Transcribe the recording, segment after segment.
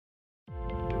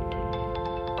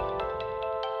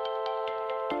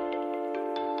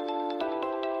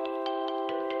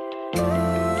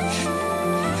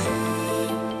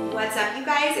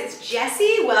it's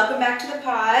Jessi. Welcome back to the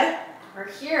pod. We're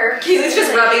here. Kayla's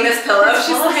just rubbing this pillow.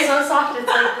 She's like so soft. It's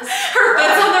like this. Her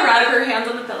foot's on the rug, her hands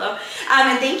on the pillow.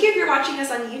 And thank you if you're watching us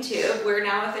on YouTube. We're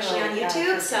now officially on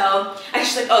YouTube. So I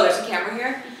just like, oh, there's a camera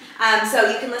here. So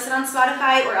you can listen on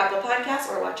Spotify or Apple Podcasts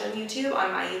or watch on YouTube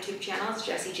on my YouTube channel. It's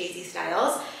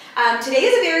jessijzstyles. Today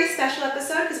is a very special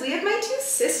episode because we have my two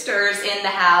sisters in the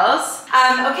house.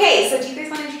 Okay, so do you guys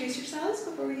want to introduce yourselves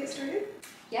before we get started?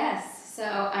 Yes. So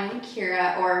I'm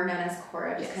KIERA, or known as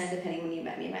Koera, just kind of depending when you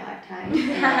met me in my lifetime.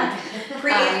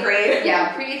 Pre-8th grade.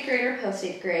 Yeah, pre-8th grade or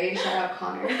post-8th grade. Shout out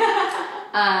Connor. And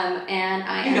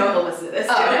I am... You know he'll listen to this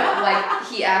too. Like,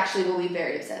 he actually will be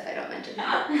very upset if I don't mention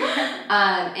that.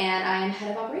 And I am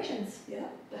head of operations. Yeah,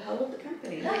 the hell of the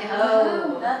company. The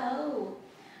hoe.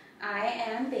 I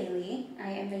am Bailey.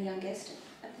 I am the youngest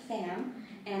of the fam.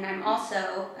 And I'm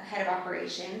also a head of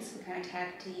operations. We kind of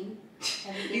tag team.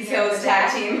 These hoes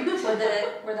tag team.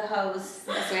 We're the hoes.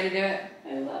 Best way to do it.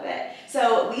 I love it.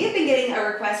 So we have been getting a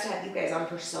request to have you guys on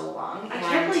for so long. I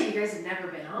can't believe you guys have never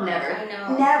been on. Never. I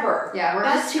know. Never. Yeah, we're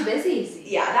just too busy.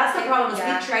 Yeah, that's the problem. Is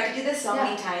Yeah. we've tried to do this so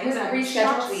many times. And We've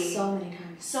shocked rescheduled so many times.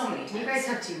 So many times. You guys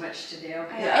have too much to do.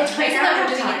 Yeah. It's crazy that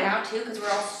we're doing Time. it now too, because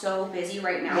we're all so busy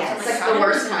right now. Yeah, so it's I'm like trying the to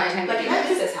worst find time. Like, to do how did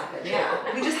this. this happen?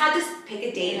 Yeah. We just had to pick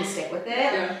a date and stick with it.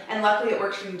 Yeah. And luckily it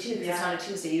works for you too, because it's Yeah. not a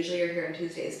Tuesday. Usually you're here on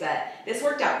Tuesdays, but this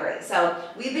worked out great. So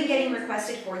we've been getting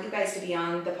requested for you guys to be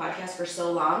on the podcast for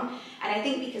so long. And I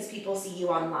think because people see you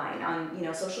online,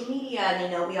 on social media, and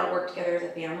they know we all work together as a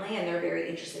family, and they're very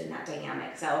interested in that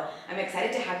dynamic. So I'm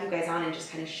excited to have you guys on and just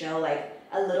kind of show like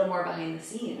a little more behind the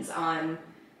scenes on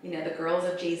the girls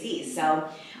of Jay-Z. So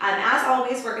as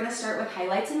always, we're gonna start with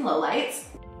highlights and lowlights.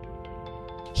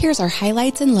 Here's our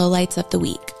highlights and lowlights of the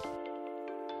week.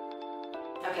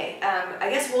 Okay, I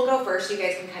guess we'll go first. You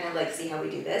guys can kind of like see how we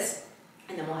do this,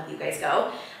 and then we'll have you guys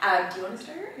go. Do you want to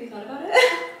start? Have you thought about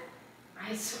it?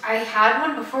 I had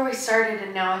one before we started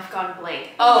and now I've gone blank.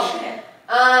 Shit.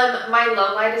 My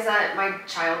low light is that my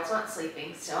child's not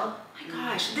sleeping still. Oh my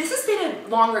gosh, this has been a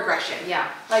long regression. Yeah.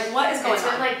 Like, what is going It's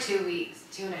on? been like 2 weeks,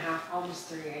 2.5, almost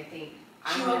 3, I think.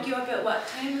 She woke you up at what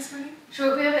time this morning? She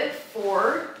woke me up at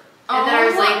 4. And then I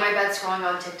was laying in my bed scrolling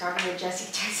on TikTok, and then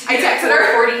Jessi texted me. I texted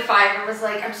her. 4:45 and was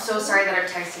like, I'm so sorry that I'm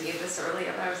texting you this early.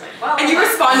 And I was like, well. And you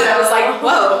responded. I was like,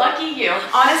 whoa. Lucky you.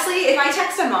 Honestly, if I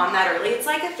text a mom that early, it's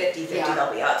like a 50-50 Yeah.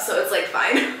 they'll be up, so it's like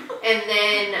fine. And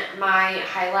then my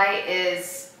highlight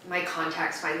is my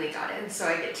contacts finally got in, so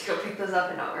I get to go pick those up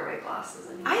and not wear my glasses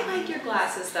anymore. I like your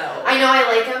glasses though. I know I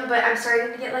like them, but I'm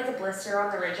starting to get like a blister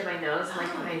on the ridge of my nose and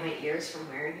like behind my ears from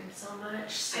wearing them so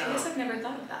much. So I guess I've never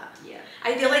thought of that. yeah.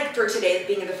 I feel like for today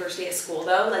being the first day of school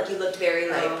though, like you looked very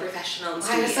like professional and I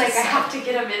studious. was like, I have to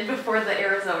get them in before the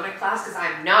Arizona class because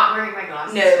I'm not wearing my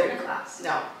glasses No. for class.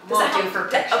 No. Won't do for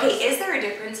pictures. Okay, is there a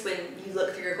difference when you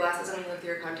look through your glasses and when you look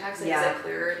through your contacts? Like, Yeah. is it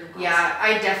clearer in the glasses? Yeah,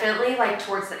 I definitely like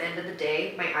towards the end of the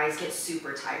day, my eyes get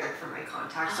super tired from my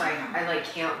contacts, so I like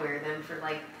can't wear them for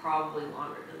like probably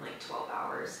longer than like 12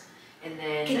 hours. And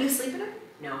then Can you sleep in them?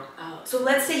 no. Oh, so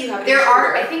let's say you have.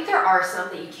 I think there are some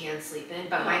that you can sleep in,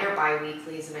 but mine are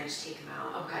bi-weeklies and I just take them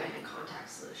out. Okay. In a contact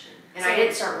solution. And So- I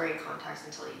didn't start wearing contacts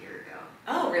until a year ago.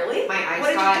 Oh, really? My eyes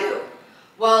What got. did you do?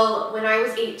 Well, when I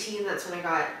was 18, that's when I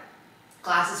got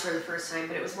glasses for the first time,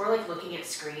 but it was more like looking at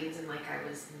screens and like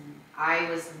I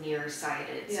was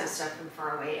nearsighted, Yeah. so stuff from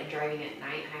far away, and driving at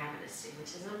night I have an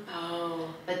astigmatism. Oh.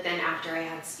 But then after I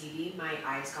had Stevie, my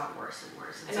eyes got worse and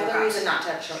worse. And so I Another got- reason not to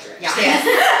have children. Yeah.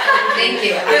 Thank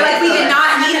you. They're like, we did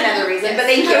not need another reason, but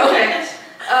thank you.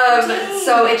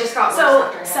 So it just got worse So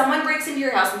after I had someone breaks into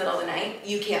your house in the middle of the night,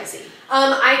 you can't see.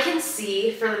 I can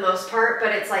see for the most part,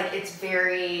 but it's like, it's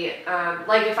very,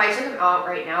 like if I took them out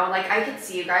right now, like I could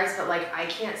see you guys, but like I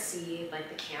can't see like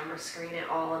the camera screen at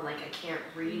all, and like I can't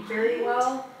read very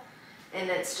well, and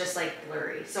it's just like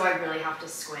blurry, so I really have to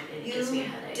squint and it gives me a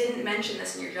headache. Didn't mention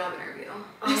this in your job interview.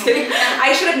 Just kidding.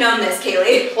 I should have known this,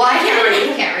 Kaylee. Well, I can't read.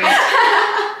 You can't read.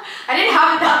 I didn't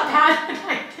have it that bad,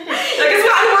 but I didn't. Like it's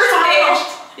gotten worse with age.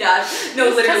 Yeah,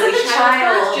 no, It's 'cause of literally, the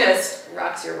childbirth child. just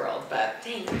rocks your world, but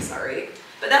dang, I'm sorry.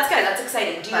 But that's good, that's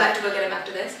exciting. Do you have to go get him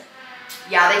after this?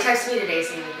 Yeah, they texted me today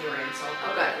saying that they were in, so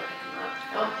Oh, good.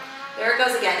 Oh, there it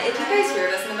goes again. If you guys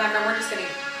hear this in the background, we're just gonna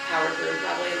power through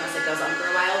probably unless it goes on for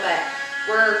a while, but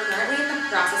we're currently in the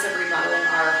process of remodeling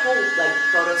our whole like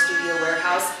photo studio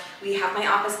warehouse. We have my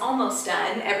office almost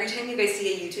done. Every time you guys see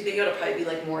a YouTube video, it'll probably be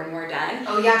like more and more done.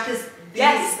 Oh yeah, because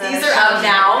Yes, these are up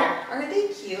now. Are they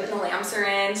cute? And the lamps are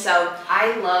in, so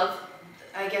I love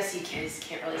I guess you guys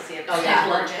can't really see it. Oh,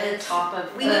 yeah. The top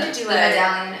of We need to do the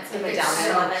medallion. It's the like medallion.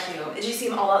 so I love cute. it. Did you see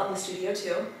them all out in the studio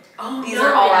too? Oh, These no,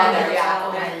 are all out yeah, there, yeah.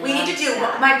 Okay. We need to do,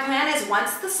 Yeah. my plan is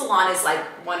once the salon is like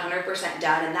 100%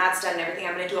 done and that's done and everything,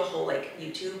 I'm gonna do a whole like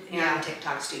YouTube and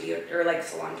TikTok studio or like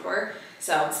salon tour.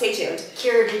 So stay tuned.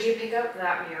 KIERA, did you pick up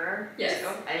that mirror? Yes.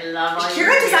 I love all your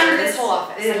KIERA designed mirrors. this whole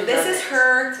office. I Like, love this is it.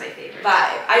 her It's my favorite.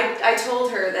 vibe. I told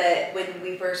her that when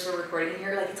we first were recording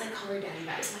here, like it's like color daddy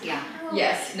vibes. I'm like, Yeah. no.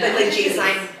 Yes. But, No. like, Like Jay-Z.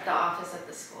 designed the office at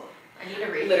the school. I need to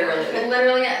read Literally.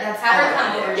 Literally, that's Have her all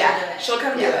I come do. over. Yeah, she'll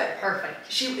come do it.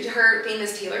 Perfect. Her theme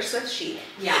is Taylor Swift chic.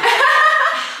 Yeah.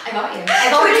 I got you.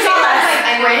 I got you.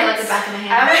 I know it like the back of my I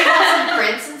hand. already got some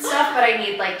prints and stuff, but I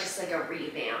need like just like a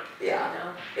revamp. Yeah. You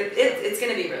know? It's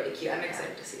gonna be really cute. I'm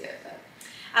excited to see it.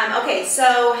 But. Okay,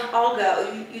 so I'll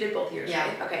go. You did both yours, Yeah.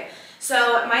 right? Okay.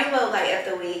 So my low light of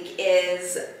the week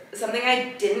is something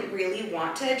I didn't really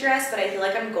want to address, but I feel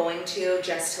like I'm going to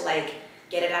just to like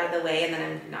get it out of the way, and then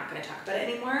I'm not going to talk about it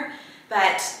anymore.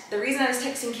 But the reason I was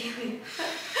texting Kaylee,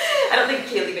 I don't think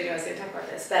Kaylee even knew I was going to talk about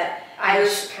this, but I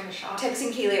was kind of shocked.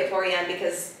 texting Kaylee at 4 a.m.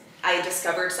 because I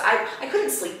discovered, so I couldn't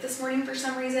sleep this morning for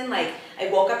some reason. Like, I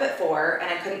woke up at 4 and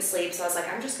I couldn't sleep, so I was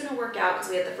like, I'm just going to work out because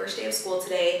we had the first day of school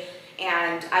today.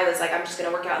 And I was like, I'm just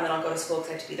going to work out and then I'll go to school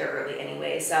because I have to be there early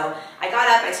anyway. So I got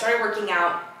up, I started working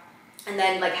out, and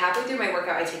then like halfway through my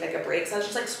workout, I take like a break. So I was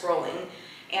just like scrolling.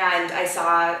 And I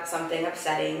saw something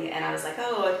upsetting and I was like,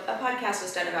 oh, a podcast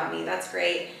was done about me. That's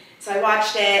great. So I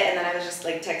watched it and then I was just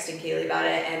like texting Kaylee about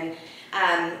it.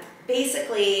 And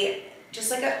basically,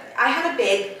 just like I had a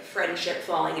big friendship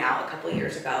falling out a couple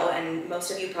years ago, and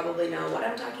most of you probably know what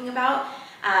I'm talking about.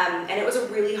 And it was a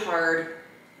really hard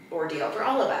ordeal for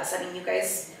all of us. I mean, you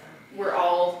guys were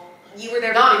all, you were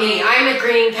there Not from the me. beginning. I'm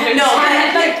agreeing. No,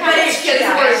 but it's just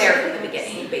Yeah. you were there from the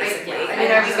beginning, basically. I I mean,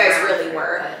 mean, I was you guys around really for it,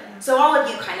 were. but- So all of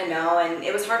you kind of know, and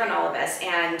it was hard on all of us.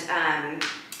 And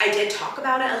I did talk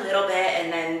about it a little bit,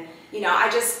 and then, you know,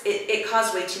 it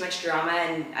caused way too much drama,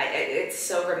 and it's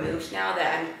so removed now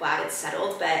that I'm glad it's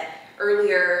settled. But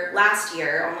earlier last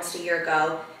year, almost a year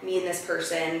ago, me and this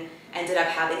person ended up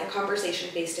having a conversation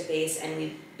face to face, and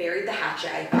we buried the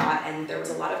hatchet, I thought, and there was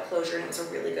a lot of closure, and it was a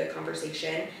really good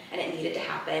conversation, and it needed to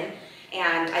happen.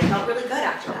 And I felt really good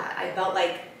after that. I felt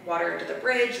like water under the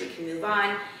bridge, we can move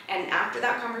on. And after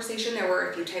that conversation, there were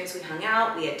a few times we hung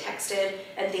out, we had texted,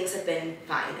 and things have been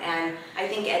fine. And I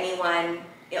think anyone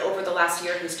over the last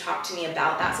year who's talked to me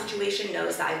about that situation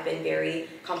knows that I've been very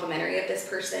complimentary of this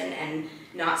person and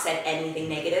not said anything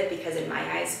negative, because in my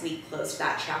eyes, we closed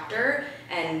that chapter,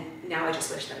 and now I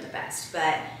just wish them the best.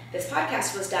 But this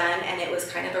podcast was done, and it was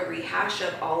kind of a rehash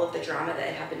of all of the drama that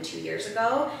had happened 2 years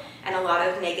ago, and a lot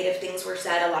of negative things were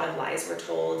said, a lot of lies were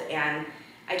told, and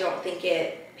I don't think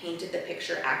it painted the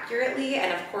picture accurately.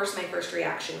 And of course, my first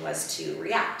reaction was to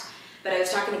react. But I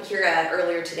was talking to KIERA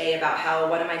earlier today about how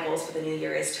one of my goals for the new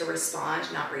year is to respond,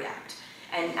 not react,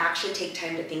 and actually take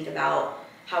time to think about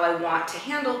how I want to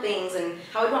handle things and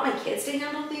how I want my kids to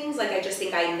handle things. Like, I just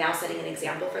think I'm now setting an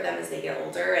example for them as they get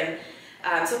older. And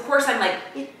so of course I'm like,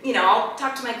 you know, I'll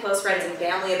talk to my close friends and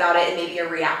family about it in maybe a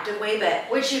reactive way, but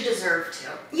Which you deserve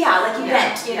to. yeah, like you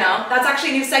Yeah. vent, you know? That's actually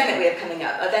a new segment we have coming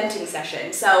up, a venting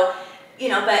session. So, you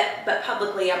know, but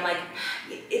publicly I'm like,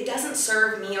 it doesn't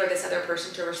serve me or this other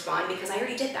person to respond, because I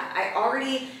already did that. I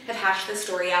already have hashed this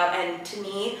story out, and to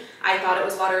me, I thought it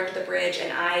was water under the bridge,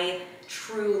 and I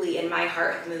truly in my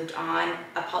heart have moved on,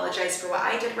 apologized for what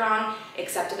I did wrong,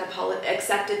 accepted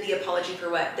the apology for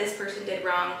what this person did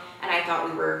wrong, and I thought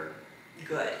we were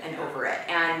good and over it.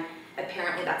 And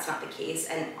apparently that's not the case,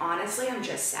 and honestly, I'm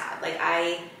just sad. Like,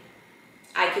 I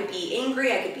could be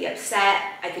angry, I could be upset,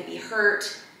 I could be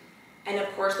hurt, and of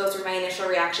course those were my initial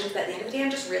reactions, but at the end of the day,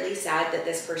 I'm just really sad that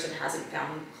this person hasn't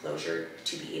found closure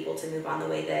to be able to move on the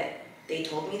way that they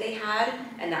told me they had,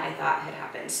 and that I thought had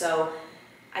happened. So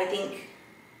I think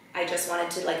I just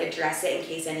wanted to like address it in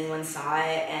case anyone saw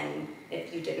it, and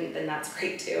if you didn't, then that's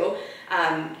great too.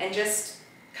 And just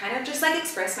kind of just like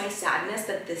express my sadness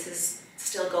that this is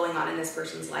still going on in this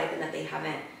person's life and that they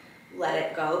haven't let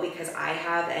it go, because I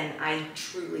have, and I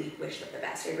truly wish them the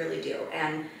best. I really do.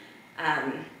 And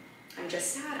I'm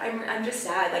just sad. I'm just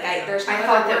sad. Like there's no I other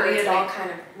thought that we words, had all like,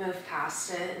 kind of moved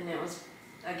past it, and it was,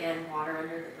 again, water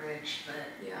under the bridge, but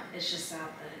yeah. it's just sad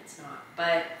that it's not.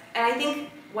 But And I think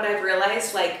what I've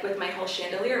realized, like with my whole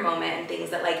chandelier moment and things,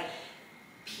 that like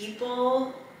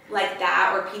people like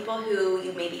that, or people who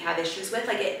you maybe have issues with,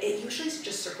 like it usually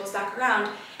just circles back around,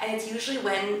 and it's usually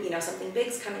when, you know, something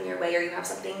big's coming your way, or you have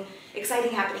something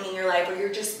exciting happening in your life, or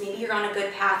you're just, maybe you're on a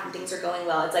good path and things are going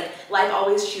well. It's like life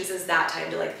always chooses that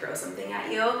time to like throw something at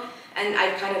you, and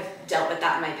I've kind of dealt with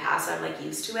that in my past, so I'm like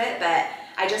used to it. But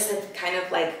I just have kind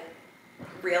of like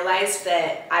realized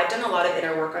that I've done a lot of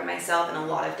inner work on myself and a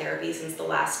lot of therapy since the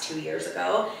last 2 years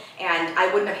ago, and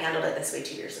I wouldn't have handled it this way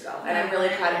 2 years ago. And I'm really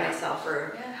proud of myself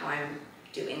for how I'm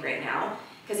doing right now,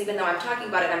 because even though I'm talking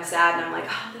about it, I'm sad and I'm like,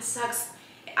 oh, this sucks,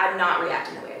 I'm not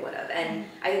reacting the way I would have. And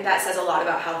I think that says a lot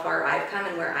about how far I've come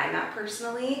and where I'm at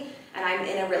personally. And I'm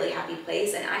in a really happy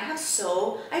place, and I have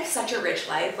such a rich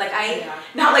life. Like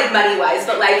not like money wise,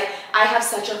 but like I have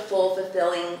such a full,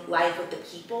 fulfilling life with the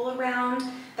people around.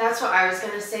 That's what I was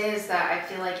gonna say, is that I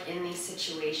feel like in these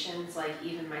situations, like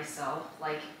even myself,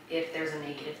 like if there's a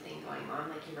negative thing going on,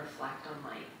 like you reflect on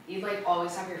like, you like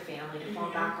always have your family to fall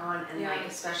back on, and like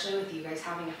especially with you guys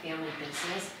having a family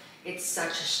business, it's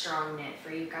such a strong knit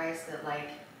for you guys that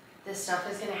like this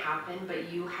stuff is gonna happen, but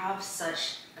you have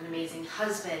such an amazing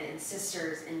husband and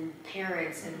sisters and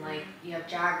parents, and like you have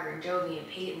Jagger and Jovi and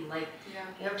Peyton, like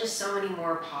you have just so many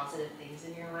more positive things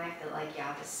in your life that like,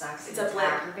 yeah, this sucks, it's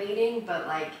aggravating, but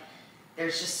like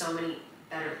there's just so many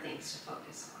better things to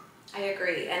focus on. I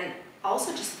agree. And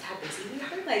also just how busy we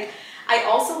are, like I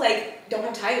also like don't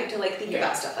have time to like think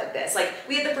about stuff like this. Like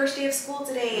we had the first day of school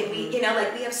today, and we, you know,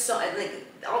 like we have so like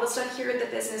all the stuff here at the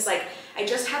business, like I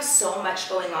just have so much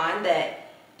going on that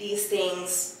these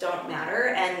things don't matter,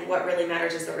 and what really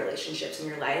matters is the relationships in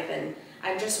your life. And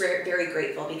I'm just very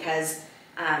grateful, because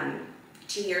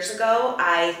 2 years ago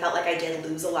I felt like I did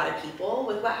lose a lot of people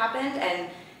with what happened, and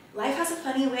life has a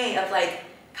funny way of like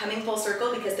coming full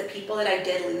circle, because the people that I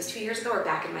did lose 2 years ago are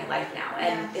back in my life now,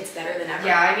 and it's better than ever.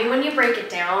 Yeah, I mean, when you break it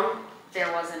down,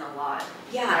 there wasn't a lot.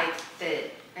 Yeah. Like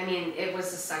that, I mean, it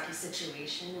was a sucky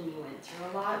situation and you went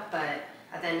through a lot, but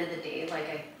at the end of the day,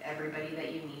 like everybody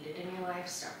that you needed in your life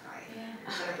stuck by you.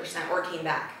 100%, or came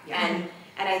back. And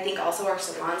I think also our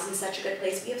salon's in such a good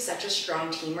place. We have such a strong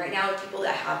team right now of people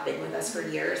that have been with us for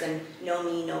years and know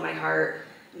me, know my heart,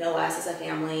 know us as a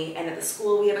family. And at the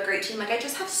school, we have a great team. Like I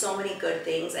just have so many good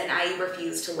things, and I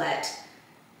refuse to let,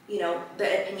 you know,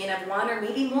 the opinion of one or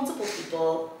maybe multiple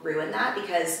people ruin that,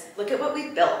 because look at what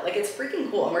we've built. Like it's freaking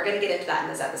cool, and we're gonna get into that in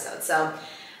this episode. So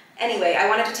anyway, I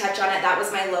wanted to touch on it. That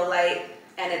was my low light,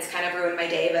 and it's kind of ruined my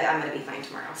day, but I'm gonna be fine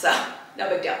tomorrow, so no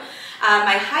big deal.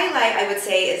 My highlight, I would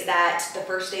say, is that the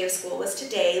first day of school was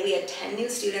today. We had 10 new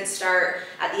students start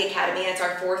at the academy, and it's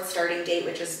our 4th starting date,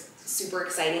 which is super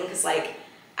exciting, because like,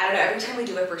 I don't know, every time we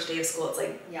do a first day of school, it's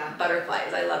like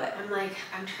butterflies. I love it. I'm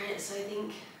trying to, so I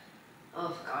think,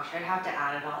 oh gosh, I'd have to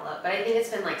add it all up, but I think it's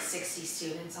been like 60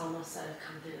 students almost that have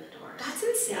come through the doors. That's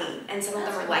insane. And some of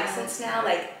them are licensed now.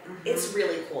 Like it's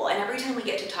really cool. And every time we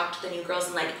get to talk to the new girls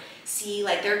and like see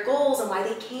like their goals and why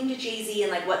they came to Jay-Z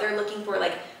and like what they're looking for,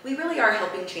 like we really are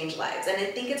helping change lives. And I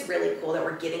think it's really cool that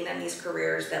we're giving them these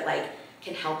careers that like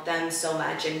can help them so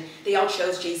much. And they all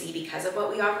chose Jay-Z because of what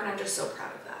we offer, and I'm just so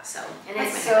proud of that. So, and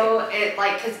it's so, it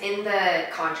like, cause in the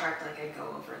contract, like I go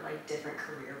over like different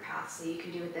career paths that you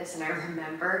can do with this. And I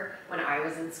remember when I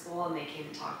was in school and they came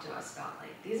to talk to us about like,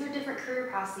 these are different career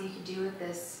paths that you can do with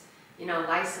this, you know,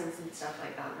 license and stuff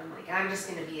like that. And I'm like, I'm just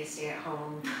gonna be a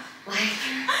stay-at-home, like,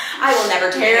 I will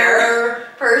never care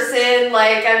person.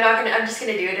 Like, I'm just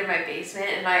gonna do it in my basement.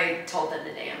 And I told them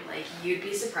today, I'm like, you'd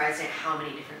be surprised at how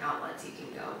many different outlets you can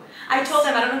go with. I told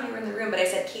them, I don't know if you were in the room, but I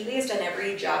said, Keely has done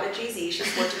every job at Jay-Z.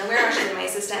 She's worked in the warehouse, she's been my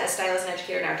assistant, a stylist and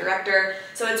educator, now director.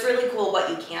 So it's really cool what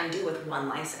you can do with one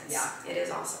license. Yeah. It is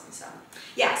awesome. So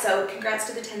yeah, so congrats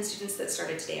to the 10 students that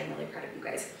started today. I'm really proud of you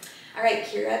guys. All right,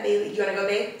 KIERA, Bailey, you wanna go,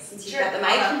 babe? Since you've got the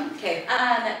mic? Okay.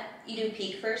 You do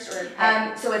peak first, or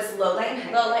so it's low light and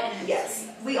high. low light and high. Yes.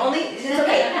 We only, it's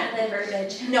okay. The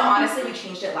verbiage. No, honestly, we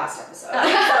changed it last episode.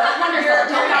 Wonderful.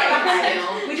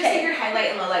 We just figured highlight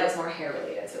and low light was more hair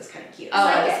related, so it's kind of cute. Oh, so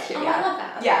that's cute. Oh, I love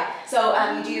that. Okay. Yeah. So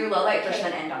you do your low light first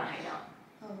and then end on a high note.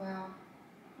 Oh wow.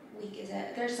 Week is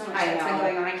it? There's so much I that's been know.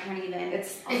 going on. I can't even.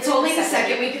 It's only the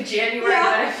second week of January,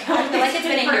 Yeah. but I feel like it's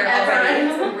been a year already.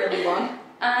 It's been really long.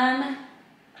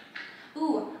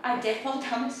 Ooh, I did fall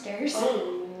down the stairs.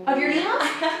 Of your nails?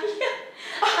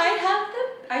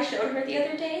 I showed her the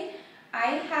other day.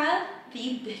 I have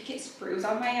the biggest bruise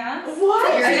on my ass.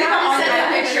 What? You're gonna have to send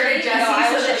a picture to Jessi No,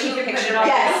 I will so that show she you can a put picture it of on.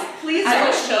 Yes, please I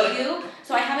will don't. show you.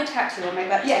 So I have a tattoo on my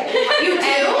butt. Yeah. You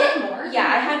do? More? Yeah,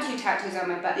 I have 2 tattoos on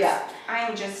my butt. Yeah. I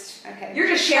am just okay. You're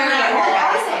just sharing it all What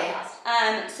out.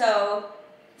 are they? So.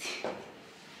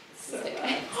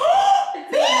 Really?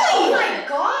 Oh my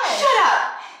gosh! Shut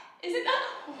up! Isn't that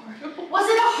horrible? Was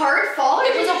it a hard fall? Or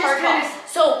It did was you a hard just kinda- fall.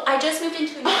 So I just moved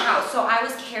into a new house, so I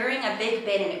was carrying a big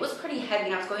bin, and it was pretty heavy,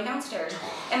 and I was going downstairs.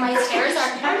 And my stairs are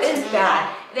It's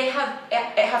bad. They have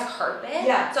it has carpet.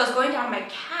 Yeah. So I was going down, my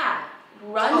cat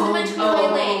runs in between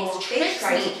my legs, they tricks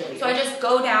tried to me. kill you. So I just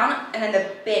go down, and then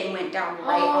the bin went down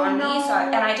right on me. So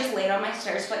and I just laid on my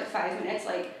stairs for like 5 minutes.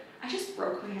 Like I just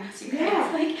broke my ass, you guys.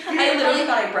 Yeah. Like I literally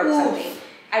thought I broke something.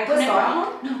 I couldn't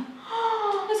walk. No.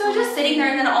 So I was just sitting there,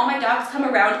 and then all my dogs come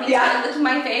around me, and look at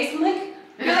my face. I'm like,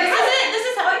 you're like, this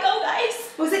is how I go, guys.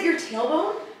 Was it your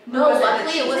tailbone? No,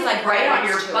 luckily it was like right on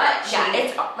your butt. Yeah,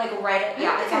 it's like right.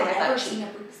 Yeah, it's on my butt cheek.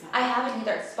 I I haven't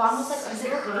either. It's almost like Does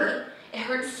it hurt? It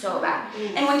hurts so bad.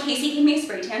 And when Casey gave me a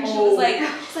spray tan, she was like,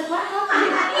 what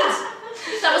happened?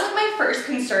 That was like my first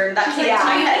concern. That she's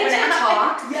like, when it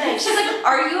talks. Yes. She's like,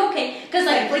 are you okay? Because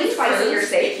like please try so you're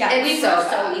safe. Yeah, It's we so bruise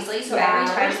so bad. easily. So Yeah,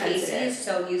 every time we're Casey sensitive. is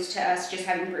so used to us just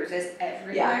having bruises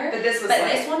everywhere. Yeah, but this was But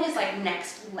like, this one is like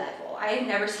next level. I have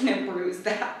never seen a bruise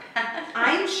that bad.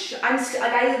 I am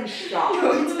shocked.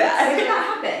 No, it's bad. When did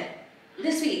that happen?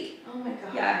 This week. Oh my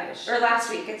gosh. Yeah. Or last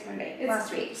week. It's Monday. It's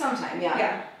last week. Sometime, yeah.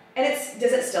 Yeah. And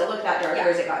does it still look that dark or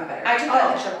has it gotten better? I took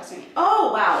that picture last week.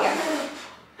 Oh wow. Yeah.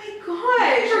 My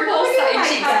gosh. For both sides, like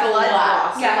she's have blood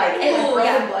loss. Yeah. Like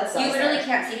frozen blood cells. You literally there.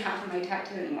 can't see half of my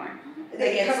tattoo anymore.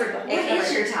 They covered the whole it What is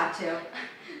covered- your tattoo?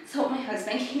 So my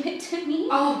husband gave it to me.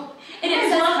 Oh, And it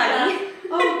says honey.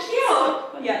 Oh,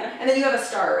 cute. Yeah. And then you have a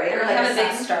star, right? I like have a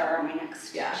big sun? star on my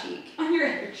next Yeah. cheek. On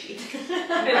your cheek.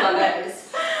 I love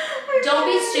it. Don't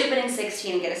be stupid in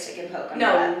 16 and get a stick and poke on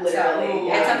No, your butt. literally, So,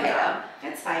 yeah. it's okay though.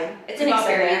 It's fine. It's an We've all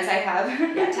been experience I have.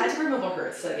 there. Yeah, tattoo removal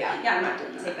hurts, so yeah. Yeah, I'm not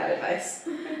doing Take that. that advice.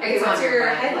 Okay, Okay, what's your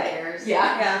Who highlight? cares?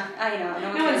 Yeah. Yeah, I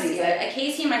know. No one sees it.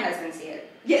 Casey and my husband see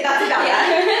it. Yeah, that's about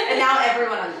Yeah. it. And now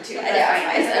everyone on YouTube. Yeah,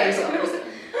 That's it's fine.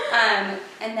 fine.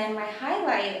 And then my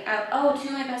highlight, two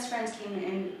of my best friends came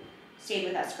and stayed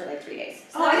with us for like 3 days.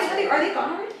 So Oh, I that was thought really are they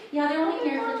gone already? Yeah, they're only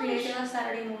here for 3 days. They left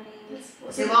Saturday morning.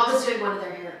 So mom was doing one of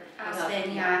their hair.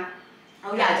 Aspen, yeah.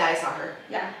 Oh yeah, I saw her.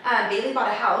 Yeah. Bailey bought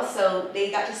a house, so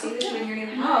they got to stay with you in your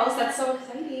new house. That's so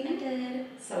exciting. I did.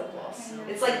 So cool. I know.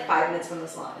 It's like 5 minutes from the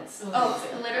salon. It's Oh,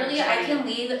 literally, I can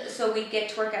leave, so we get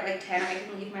to work at like 10. I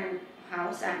can leave my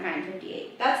house at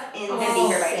 9:58. that's insane. And be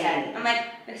here by 10. I'm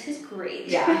like, this is great.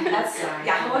 Yeah, that's Sorry.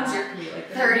 yeah. How long's your commute?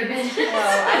 Like 30 minutes. No,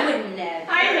 I would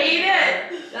never. hate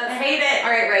it. I hate it.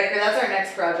 All right, Riker. That's our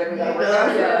next project. We gotta work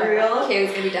on for real. Kay's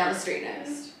gonna be down the street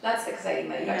next. That's exciting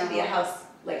that you got to be a house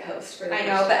host for the I first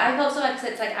know, but time. I felt so because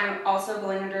it's like I'm also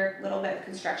going under a little bit of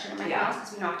construction in my Yeah. house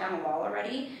because we knocked down a wall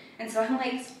already, and so I'm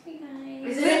like, sorry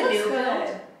guys. Is But it it looks new good.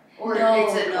 build? Or No,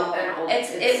 it's an no. old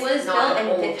It was not built an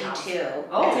in old 52. house.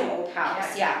 Oh. It's an old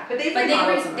house, yeah. But they've But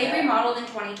remodeled some of they it. remodeled in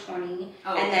 2020, Oh,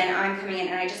 and okay. then I'm coming in,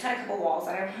 and I just had a couple walls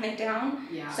that I wanted down.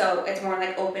 Yeah. So it's more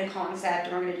like open concept,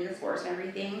 and we're gonna do the floors and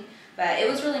everything. But it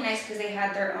was really nice because they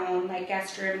had their own like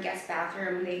guest room, guest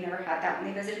bathroom. They've never had that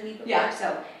when they visited me before, Yeah.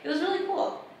 so it was really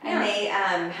cool. And they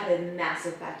had a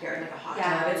massive backyard, like a hot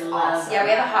Yeah, tub. It's love awesome. Yeah, we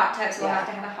have a hot tub, so we'll Yeah. have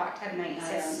to have a hot tub night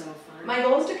That's soon. so fun. My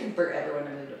goal is to convert everyone to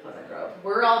move to Pleasant Grove.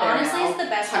 We're all there Honestly, now. it's the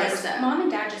best place. 100%. Mom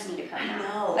and Dad just need to come I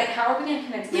now. know. Like, how are we gonna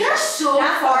convince them? They're so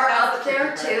That's far what- up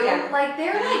there too. Yeah. Like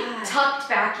they're Yeah. like tucked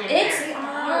back in It's there.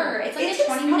 far. It's like it a takes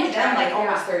 20-minute them like drive.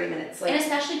 almost 30 minutes. Like And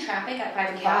especially traffic at 5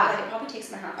 o'clock. Yeah. Like, it probably takes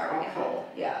them a half hour to get home. awful.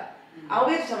 Yeah. I'll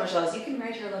be able to tell Michelle is you can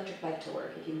ride your electric bike to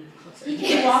work if you move closer. He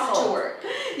can walk to work.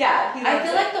 Yeah. he I loves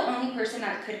feel it. like the only person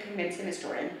that could convince him is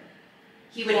Jordan.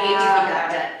 He would Yeah. hate to be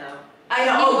that debt though. I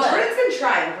know. He Oh, would. Jordan's been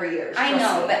trying for years. I trust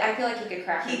know, me. but I feel like he could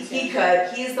crack He him. could.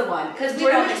 He's the one. 'Cause we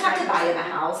Jordan both would just have to tried buy him a to.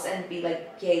 house and be like,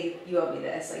 "Yay, you owe me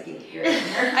this." Like you're.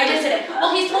 I just did it.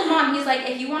 Well, he's told Mom, he's like,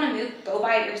 if you want to move, go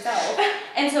buy it yourself.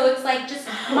 And so it's like,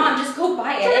 Mom, just go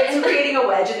buy it. Jordan's And creating a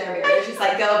wedge in their marriage. She's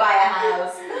like, "Go buy a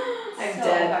house." I'm So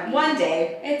dead. funny. One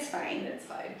day. It's fine. It's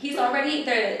fine. He's already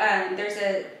there. There's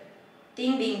a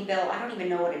thing being built. I don't even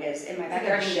know what it is in my It's like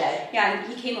backyard. a shed. Yeah,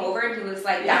 and he came over and he was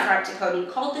like, Yeah. "That's not up to code." And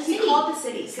he called the He city. called the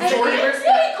city. I The did. neighbors,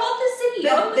 Yeah, he called the city.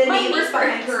 the My neighbors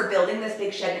behind neighbors. her are building this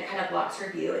big shed and it kind of blocks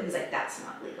her view. And he's like, "That's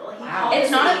not legal." He Wow. called It's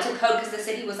the not up city. to code because the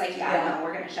city was like, Yeah. no,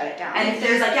 we're gonna shut it down. And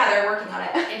there's like, yeah, they're working on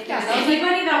it. If there's Yeah.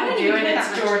 anybody that I will didn't do even it, do it's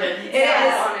that much. Jordan. It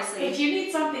is. honestly. If you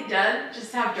need something done,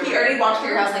 just have Jordan. He already walked through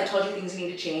your house and like told you things you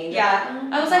need to change. Yeah.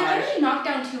 Oh I was like, how gosh. did you knock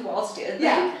down 2 walls, dude?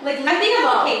 Yeah. Like I think I'm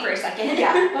alone. okay for a second.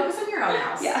 Yeah. Focus on your own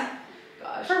house. Yeah.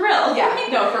 Gosh. For real. Yeah.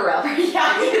 No, for real. Yeah, you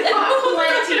have plenty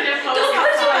to post. Don't come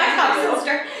to my house you. and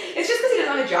start. It's just because he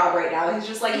doesn't have a job right now. He's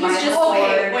just like He's mindless just bored.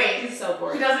 okay, wait. He's so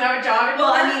bored. He doesn't have a job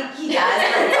Well, anymore? I mean, he does,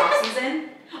 but it's off season.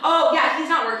 Oh yeah, he's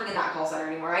not working in that call center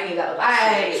anymore. I knew that was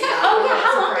last week. Oh yeah,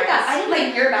 how long did that? I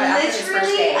didn't hear about it after his first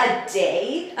Literally day. a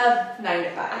day of 9 to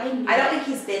 5. I don't think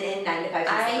he's been in 9 to 5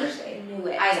 since the first day. Knew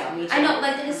it. I know, me too. I know,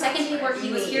 like his second day work,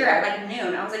 he was here at like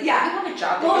noon. I was like, Yeah. you have a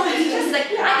job. Well, He's like,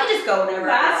 I can just go whenever.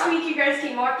 Last I want. week you guys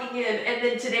came walking in, and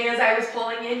then today as I was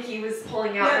pulling in, he was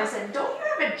pulling out, and I said, "Don't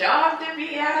you have a job to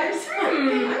be at?"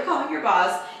 I'm calling your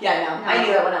boss. Yeah, no, I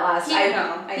knew it when it last. He's I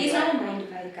not a 9 to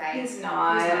 5 guy. He's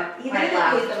not. He might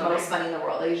have paid the most money in the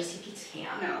world. He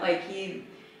can't. No. Like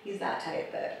he's that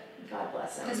type. But God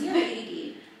bless him. Does he have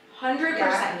ADD? 100%.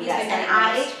 Yeah, he's Yes, been and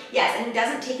diagnosed. and he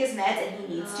doesn't take his meds, and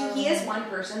he needs to. He is one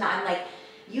person that I'm like,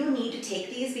 you need to take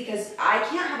these because I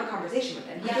can't have a conversation with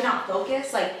him. He cannot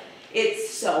focus. Like it's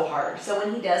so hard. So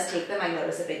when he does take them, I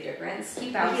notice a big difference.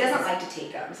 He But he bounces. doesn't like to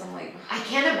take them, so I'm like, I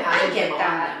can't imagine I get him on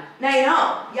that. them. no, I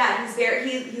know. Yeah,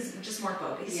 he's just more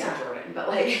focused. He's Yeah. so Jordan, but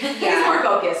like he's Yeah. more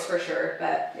focused for sure.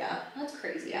 But yeah, That's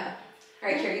crazy. yeah. All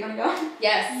right, Kiera, you want to go?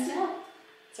 Yes.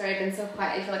 Sorry, I've been so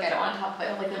quiet. I feel like I don't want to talk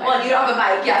about like the Well, you don't have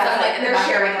a mic. Yeah, so Yeah, I'm like, and they're they're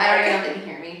sharing. I don't even know if they can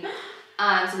hear me.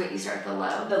 So wait, you start with the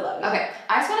low. The low. Okay,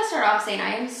 I just want to start off saying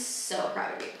I am so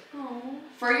proud of you.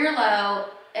 For your low,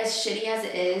 as shitty as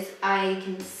it is, I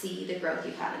can see the growth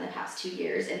you've had in the past 2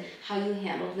 years and how you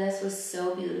handled this was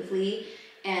so beautifully.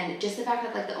 And just the fact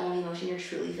that like the only emotion you're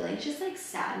truly feeling is just like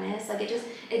sadness. Like it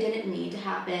didn't need to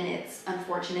happen. It's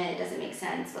unfortunate. It doesn't make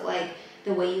sense. But like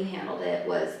the way you handled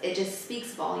it just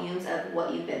speaks volumes of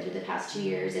what you've been through the past 2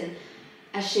 years. And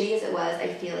as shitty as it was, I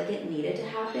feel like it needed to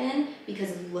happen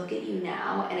because look at you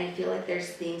now. And I feel like there's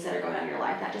things that are going on in your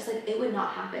life that just like, it would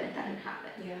not happen if that didn't happen.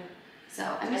 Yeah. So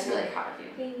I'm just really proud of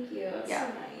you. Thank you. That's Yeah.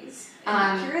 so nice.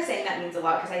 And Kiera saying that means a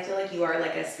lot because I feel like you are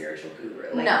like a spiritual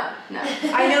guru. Like, No.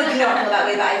 I know you don't feel that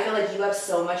way, but I feel like you have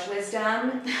so much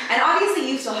wisdom. And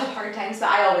obviously you still have hard times, but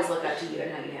I always look up to you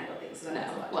and how you handle things. So that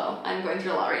means a lot. Well, I'm going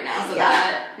through a lot right now, so Yeah.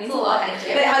 that means a lot. Thank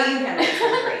you. But how you handle it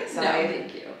is great. So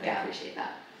Thank you. I yeah. appreciate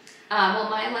that. Well,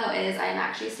 my low is I'm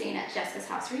actually staying at Jessica's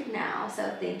house right now, so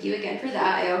thank you again for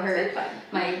that. I owe her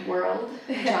my world,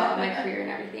 my job, my career, and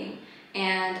everything.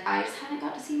 And I just haven't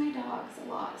got to see my dogs a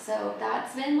lot, so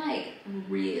that's been like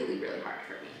really, really hard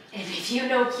for me. And if you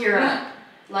know KIERA,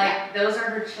 like those are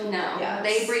her children. No, Yes.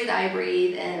 they breathe, I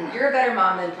breathe, and You're a better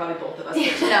mom than probably both of us. no.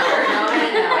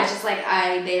 It's just like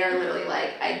they are literally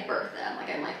like I birthed them. Like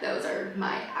I'm like those are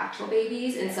my actual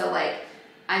babies, and so like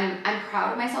I'm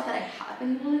proud of myself that I have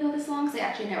been able to go this long because I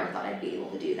actually never thought I'd be able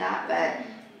to do that, but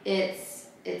it's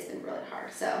been really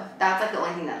hard. So that's like the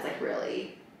only thing that's like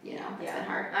really it's been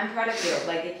hard. I'm proud of you.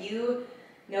 Like if you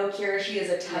know Kiera, she is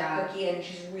a tough cookie and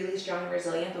she's really strong and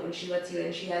resilient, but when she lets you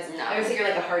in, she has, I would say you're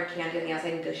like a hard candy on the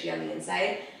outside and gushy on the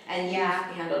inside, and you've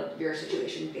handled your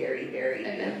situation very, very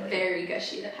I've beautifully. been very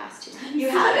gushy the past 2 months. You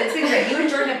have. It's been great. You and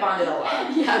Jordan have bonded a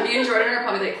lot. Yeah, me and Jordan are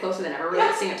probably like closer than ever. We're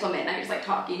like staying up till midnight, just like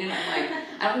talking, and I'm like,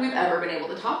 I don't think we've ever been able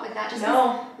to talk like that. Just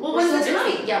No. Well, we're so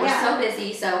busy. Yeah, we're so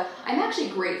busy. So I'm actually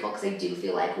grateful because I do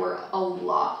feel like we're a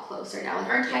lot closer now. Like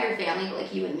our entire family, but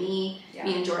like you and me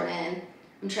and Jordan.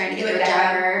 I'm trying to get her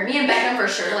Jagger. Me and Beckham for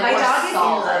sure. Like my we're dog is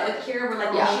solid. in love with Kiera. We're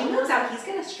like, well, she moves out, he's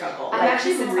gonna struggle. I'm like,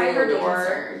 actually sits really by her door.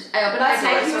 concerned. I opened Last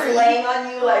my night door. he was laying on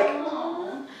you like.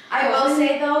 I will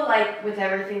say though, like with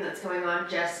everything that's going on,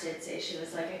 Jess did say she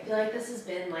was like, I feel like this has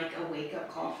been like a wake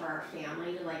up call for our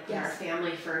family to like put our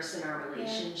family first in our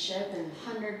relationship and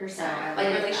 100%. Like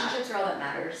relationships are all that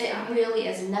matters. It really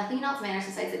is. Nothing else matters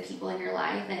besides the people in your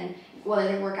life, and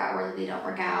whether they work out or whether they don't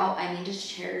work out. I mean, just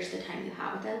cherish the time you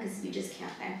have with them because you just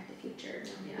can't plan for the future.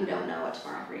 You don't know what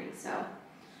tomorrow brings. So,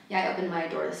 yeah, I opened my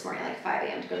door this morning at like 5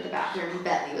 a.m. to go to the bathroom, and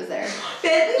Bentley was there.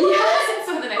 Bentley? Yes, and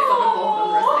so then I slept with both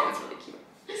of them the rest of the day. It was really cute.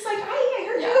 It's like, hi, I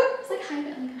heard you. It's like, hi,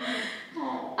 Bentley,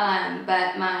 come here.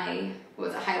 But my, what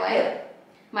was it, highlight?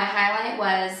 My highlight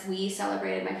was we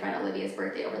celebrated my friend Olivia's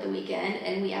birthday over the weekend,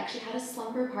 and we actually had a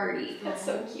slumber party. That's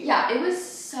so cute. Yeah, it was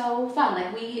so fun.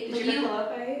 Like Did you pull up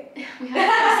right? we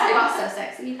had it got so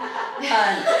sexy.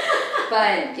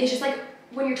 But it's just like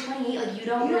when you're 28, like you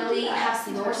don't really have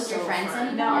sleepovers with your friends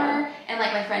anymore. And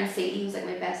like my friend Sadie, who's like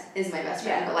my best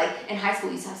friend, but like in high school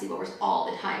we used to have sleepovers all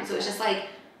the time. So it's just like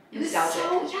it was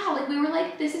so like we were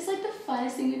like, this is like the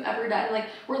funnest thing we've ever done. Like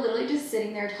we're literally just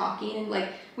sitting there talking, and like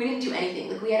we didn't do anything.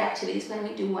 Like we had activities planned,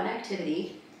 we'd do one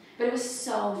activity. But it was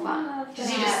so fun. Because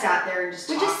you just sat there and just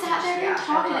We talked. just sat there and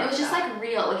talked, and it was just like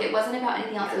real. Like it wasn't about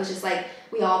anything else. It was just like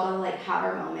we all go to like have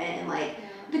our moment and like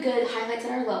the good highlights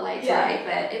and our lowlights, right?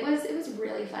 But it was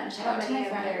really fun. Shout out to my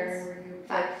friends.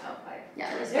 5. Yeah,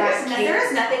 there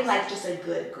is nothing like just a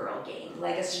good girl gang,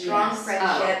 like a strong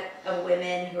friendship of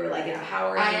women who are like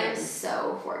empowering. I am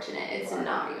so fortunate. It's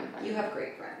not even funny. You have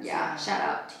great friends. Yeah, shout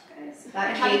out to you guys. That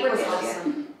And cake was birthday,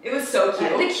 awesome. It was so cute.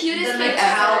 The cutest The cake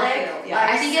metallic. ever. Yeah.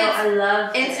 I think it's I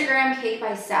love Instagram cake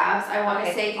by Sabs. I want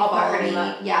to Okay, say if you I'll put follow her me. name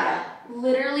up. Yeah.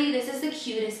 Literally, this is the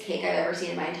cutest cake I've ever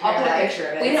seen in my entire I'll put a life. picture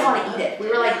of it. We didn't want to eat it. We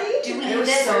were like, Really? do we It eat was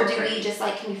this so or do pretty. we just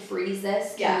like, can we freeze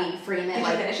this? Yeah. Can we frame it? Did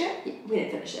like, you finish it? We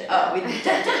didn't finish it. Oh. We didn't.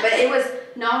 But it was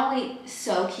not only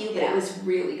so cute, but Yeah. it was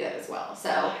really good as well.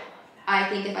 So I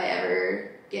think if I ever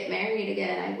get married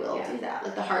again, I will do that.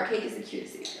 Like the heart cake is the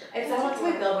cutest thing ever. It's all up to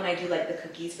my bill when I do like the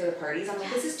cookies for the parties. I'm like,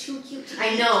 this is too cute to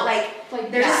I eat. know. Like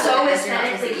They're yeah, so like, you're not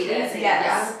aesthetically supposed to eat it. pleasing.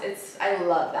 yes, it's I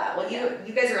love that. Well,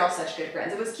 you guys are all such good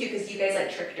friends. It was cute because you guys like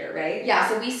tricked her, right? Yeah,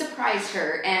 so we surprised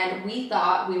her, and we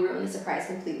thought we ruined the surprise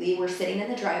completely. We're sitting in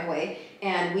the driveway,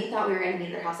 and we thought we were going to meet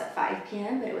at their house at 5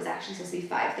 p.m., but it was actually supposed to be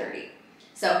 5:30.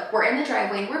 So we're in the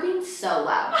driveway, and we're being so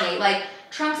loud, okay? Like,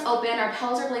 trunks open, our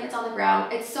pillows or blankets on the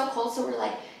ground. It's so cold, so we're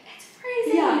like, it's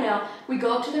freezing, Yeah. you know? We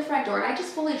go up to the front door, and I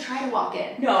just fully try to walk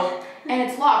in, No. and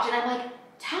it's locked, and I'm like,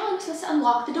 I'm supposed to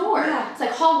unlock the door. Yeah. It's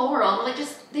like, call Laurel, and we're like,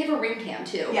 they have a ring cam,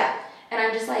 too. Yeah. And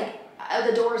I'm just like,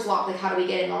 the door's locked, like, how do we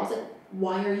get in? And I was like,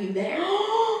 why are you there?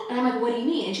 And I'm like, what do you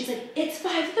mean? And she's like, it's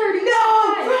 5:30.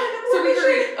 No! So we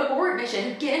were abort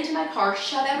mission, get into my car,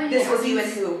 shut everything This down. was you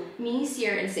and who? Me,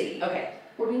 Sierra, and Sadie. Okay.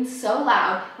 We're being so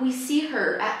loud. We see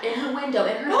her in her window,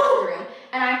 in her bathroom.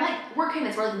 And I'm like, we're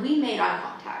convinced. We're like, we made eye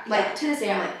contact. Like, to this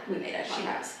day, I'm like, we made eye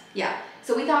contact. Yeah.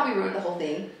 So we thought we ruined the whole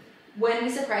thing. When we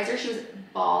surprised her, she was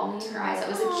bawling her eyes out. It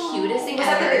was the cutest thing Was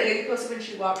ever. that the video you posted when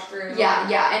she walked through?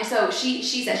 Yeah. And so she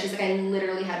said, she's like, I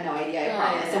literally had no idea, I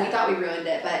promise. yeah. So we thought we ruined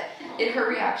it, but her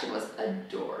reaction was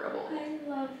adorable. I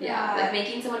love that. Yeah, like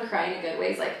making someone cry in a good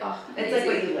way is like, oh, It's like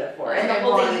what you live for. And Like, the I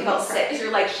whole wanna day you be felt surprised. sick.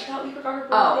 You're like, she thought we forgot her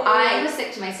birthday. Oh, I was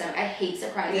sick to my stomach. I hate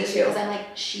surprises Me too. because I'm like,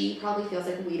 she probably feels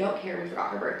like we don't care we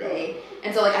forgot her birthday.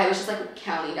 And so like I was just like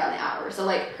counting down the hours. So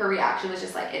like her reaction was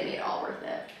just like it made it all worth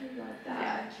it. I love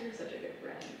that. You're such a good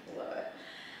friend. I love it.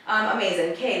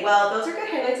 Amazing. Okay, well, those are good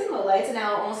highlights and lowlights, and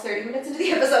now almost 30 minutes into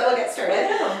the episode, we'll get started.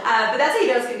 But that's how you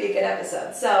know it's going to be a good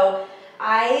episode. So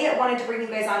I wanted to bring you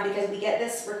guys on because we get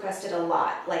this requested a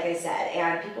lot, like I said,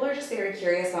 and people are just very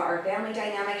curious about our family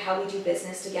dynamic, how we do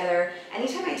business together.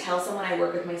 Anytime I tell someone I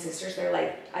work with my sisters, they're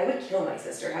like, I would kill my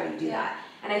sister. How do you do that?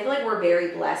 And I feel like we're very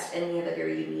blessed and we have a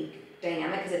very unique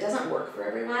dynamic because it doesn't work for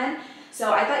everyone.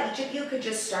 So I thought each of you could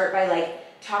just start by like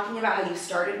talking about how you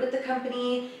started with the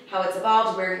company, how it's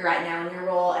evolved, where you're at now in your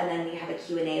role, and then we have a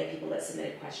Q&A of people that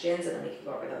submitted questions, and then we can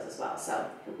go over those as well. So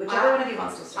whichever one of you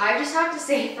wants to start. I just have to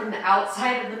say, from the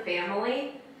outside of the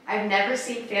family, I've never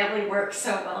seen family work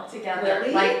so well together.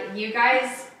 Really? Like, you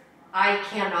guys, I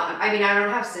cannot. I mean, I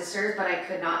don't have sisters, but I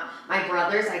could not. My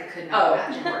brothers, I could not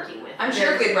imagine working with. I'm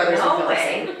sure There's good brothers no would feel the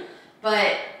way. same.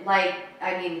 But, like,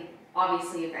 I mean,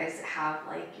 obviously you guys have,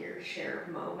 like, your share of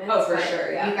moments. Oh, for but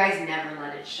sure, yeah. You guys never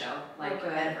let it show, like,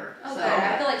 good. ever. Oh, So, good.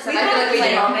 I feel like We have we good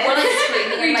like, moments. we're like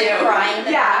screaming We and like do. crying in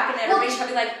the Yeah. back, and everybody's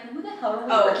probably like, who the hell are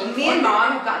we working Me for? and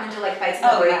Mom have gotten into like fights in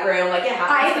the Oh, break yeah. room. Like it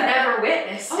happens. I've never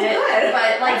witnessed Oh, it, good.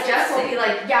 but like That's Jess will awesome. be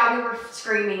like, yeah, we were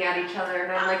screaming at each other,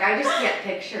 and I'm like, I just can't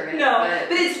picture it. No, but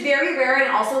but it's very rare,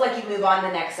 and also like you move on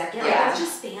the next second. Like, Yeah. it's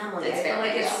just family. It's I feel family,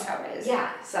 like it's yeah. just how it is. yeah.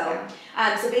 So,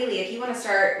 so Bailey, if you want to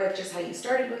start with just how you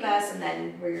started with us, and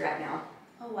then where you're at now.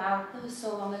 Oh wow, that was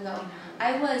so long ago.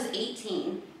 I was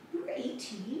 18. You were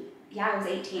 18. Yeah, I was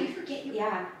 18. I forget you.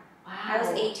 Yeah, Wow. I was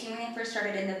 18 when I first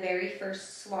started in the very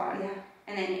first salon. Yeah.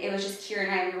 And then it was just KIERA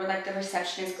and I, we were like the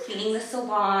receptionists cleaning the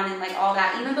salon and like all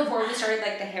that. Even before we started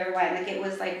like the hair line, like it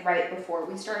was like right before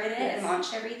we started it and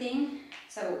launched everything.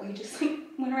 So we just like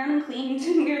went around and cleaned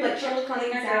and we were like Like, cleaning our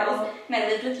cleaning girls. And I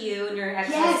lived with you and your Yes.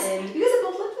 ex-husband. You guys have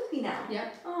both lived with me now.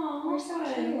 Yep. Oh, We're so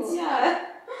cute. Yeah.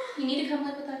 You need to come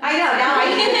live with us. I know. Now I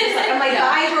need. I'm like,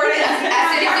 bye, Jordan.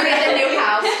 As soon as we get the new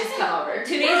house, just come over.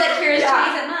 2 days at KIERA's, Yeah.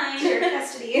 2 days at mine. Shared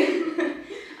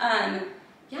custody.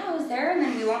 Yeah, I was there, and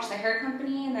then we launched the hair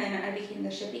company, and then I became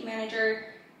the shipping manager,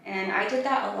 and I did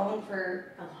that alone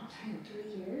for A long time.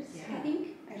 3 years, Yeah. I think.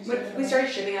 I just When did it we alone.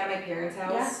 started shipping out of my parents' Yeah,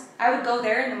 house. I would go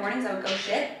there in the mornings. I would go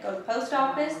ship, go to the post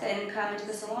office, then come into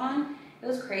the salon. It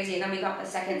was crazy, and then we got the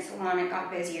second salon. It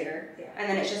got busier, Yeah. and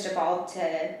then it's just evolved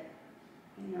to,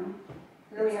 you know,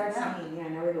 where we are now. Insane. Yeah,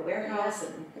 now we have a warehouse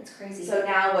and. It's crazy. So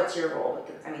now, what's your role with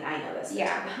the? I mean, I know this. but-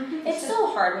 Yeah. It's so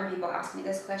hard when people ask me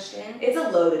this question. It's a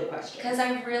loaded question. Because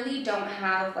I really don't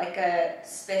have like a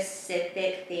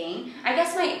specific thing. I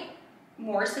guess my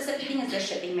more specific thing is the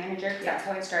shipping manager, because that's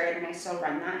how I started and I still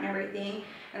run that and everything.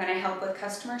 And then I help with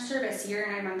customer service here,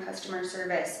 and I run customer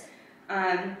service.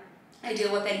 I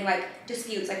deal with any like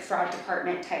disputes, like fraud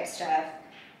department type stuff.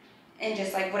 And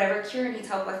just like whatever KIERA needs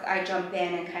help with, I jump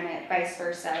in, and kind of vice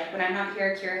versa. When I'm not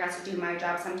here, KIERA has to do my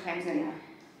job sometimes, and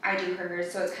I do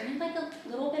hers. So it's kind of like a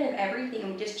little bit of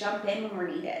everything. We just jump in when we're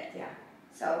needed. Yeah.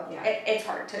 So it's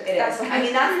hard to. It is. I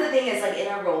mean, that's the thing is like in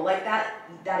a role like that,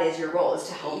 that is your role is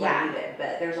to help when needed.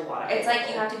 But there's a lot of. It's like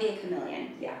you have to be a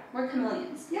chameleon. Yeah. We're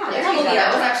chameleons. Yeah.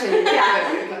 That was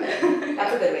actually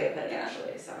That's a good way to put it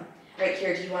actually. So, all right,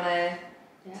 KIERA, do you want to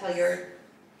tell your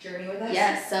journey with us?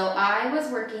 Yes. So I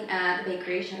was working at the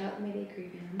bakery. Shout out to my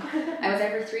bakery fam. I was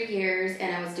there for 3 years,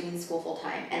 and I was doing school full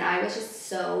time, and I was just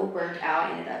so burnt out.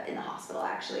 I ended up in the hospital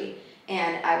actually.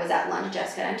 And I was at lunch with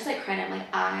Jessica, and I'm just like crying. I'm like,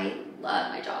 I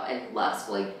love my job. I love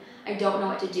school. Like, I don't know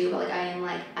what to do, but like, I am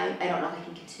like, I don't know if I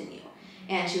can continue.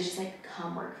 And she was just like,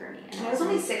 come work for me. And I was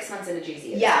only 6 months into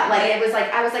GC. Yeah, like it was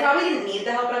like, I was like, probably didn't need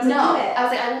the help, but I was no, like, do it. I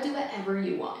was like, I will do whatever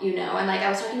you want, you know? And like, I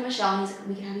was talking to Michelle, and he's like,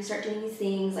 we can have you start doing these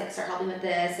things, like start helping with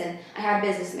this. And I had a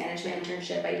business management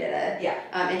internship. I did a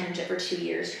internship for 2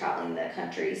 years traveling the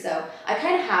country. So I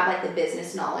kind of have like the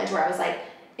business knowledge where I was like,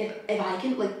 if I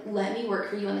can, like, let me work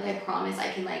for you, and like I promise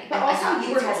I can, like. But also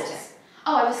you were hesitant.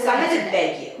 Oh, I was. Because I had to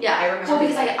beg you. Yeah, I remember. Well,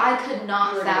 because I could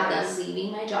not fathom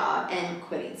leaving my job and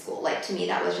quitting school. Like, to me,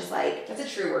 that was just like. That's a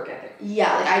true work ethic.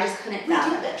 Yeah, like I just couldn't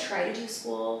fathom it. Did you try to do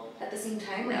school at the same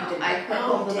time? No, I quit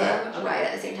both of them right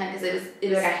at the same time because it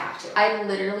was like I have to. I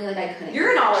literally like I couldn't.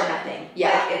 You're an all or nothing.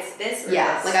 Yeah, like, it's this. Or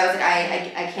this. Like I was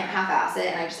like I can't half-ass it,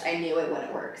 and I knew it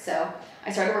wouldn't work. So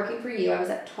I started working for you. I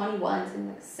was at 21. It's been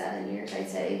like 7 years, I'd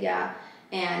say. Yeah.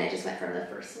 And it just went from the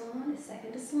first salon to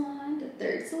second salon to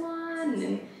third salon,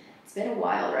 and it's been a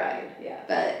wild ride. Yeah.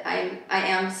 But I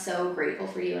am so grateful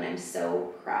for you, and I'm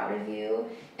so proud of you,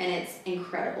 and it's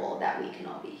incredible that we can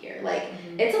all be here. Like,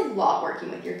 it's a lot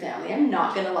working with your family. I'm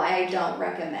not gonna lie, I don't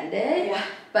recommend it. Yeah.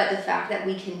 But the fact that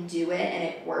we can do it and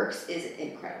it works is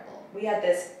incredible. We had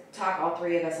this talk, all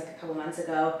three of us, like a couple months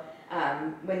ago,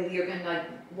 when we were kind of like,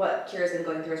 what KIERA's been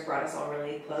going through has brought us all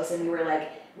really close, and we were like,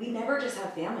 we never just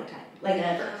have family time. Like,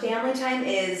 never. Family time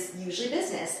is usually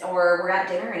business, or we're at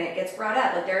dinner and it gets brought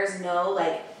up. Like, there is no,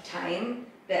 like, time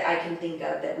that I can think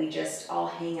of that we just all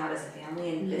hang out as a family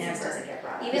and business doesn't get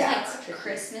brought up. Even like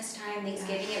Christmas time,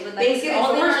 Thanksgiving, it would like Thanksgiving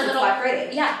all be in our little Black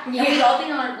Friday. and we'd all be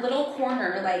in our little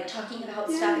corner, like talking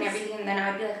about stuff and everything, and then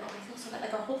I'd be like, oh, I feel so bad,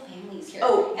 like our whole family's here.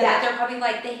 Oh, and like, they're probably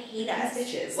like, they hate us. These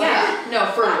bitches. Yeah. No,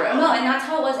 for real. No, and that's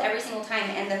how it was every single time.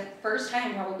 And the first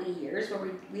time in probably years where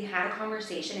we had a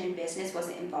conversation and business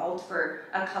wasn't involved for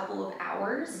a couple of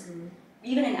hours.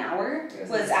 Even an hour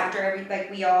was after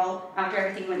after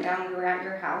everything went down. We were at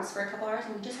your house for a couple hours,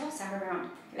 and we just all sat around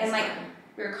and like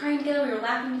we were crying together, we were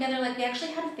laughing together. Like, we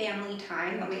actually had family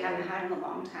time that we haven't had in a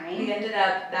long time. We ended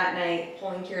up that night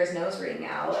pulling KIERA's nose ring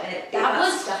out, and it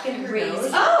was stuck in her crazy. nose.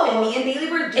 Oh, and me and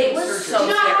Bailey were doing surgery. Do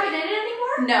you not have it in it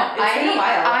anymore? No, It's been a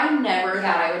while. I never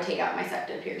thought I would take out my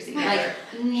septum piercing. Like,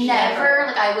 never.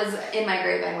 Like, I was in my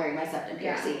grave, I'm wearing my septum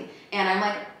piercing, and I'm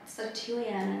like, it's like 2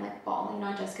 a.m. and I'm like bawling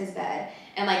on Jessica's bed,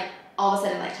 and like all of a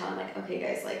sudden, like, telling like, okay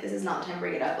guys, like, this is not the time to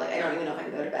bring it up. Like, I don't even know if I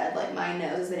can go to bed. Like, my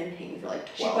nose has been in pain for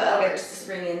like 12 hours. She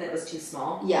put a ring in that was too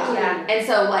small. Yeah. And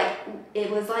so like, it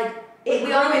was like, it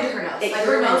grew into her nose. Like,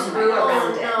 her nose grew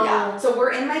around it. No. Yeah. So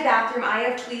we're in my bathroom. I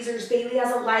have tweezers. Bailey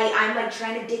has a light. I'm like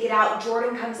trying to dig it out.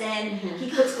 Jordan comes in.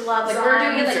 He puts gloves like, on. we're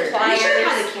doing like pliers. We should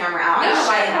have had the camera out. No,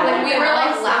 like, we were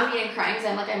like laughing and crying because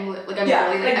I'm really like what a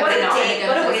day.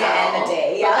 What a way to end the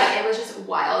day. Yeah. But, like, it was just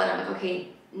wild, and I'm like, okay,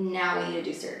 now we need to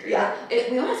do surgery. Yeah.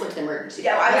 We almost went to the emergency.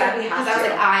 Yeah, we have to. I was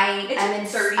like, I'm in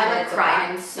 30 I'm like minutes crying.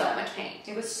 I'm in so much pain.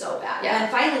 It was so bad. Yeah. And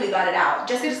then finally we got it out.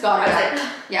 Jessica just got it. I was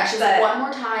like, yeah, she's like, one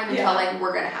more time until like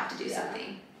we're gonna have to do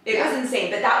something. It was insane,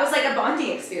 but that was like a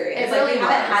bonding experience. It really we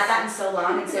haven't was. had that in so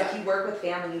long, and so if you work with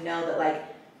family, you know that like,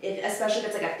 especially if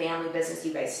it's like a family business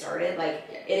you guys started, like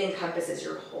it encompasses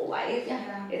your whole life.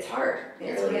 Yeah. It's hard.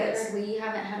 It really is. We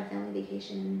haven't had a family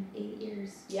vacation in 8 years.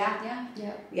 Yeah.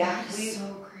 Yeah.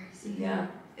 So crazy. Yeah.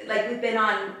 Like, we've been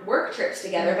on work trips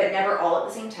together, but never all at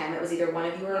the same time. It was either one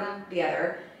of you or the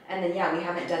other. And then, we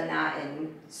haven't done that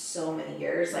in so many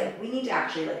years. Like, we need to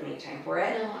actually, like, make time for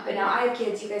it. No, but now I have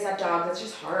kids, you guys have dogs, it's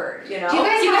just hard, you know? Do you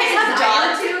guys have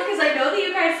dogs too? Because I know that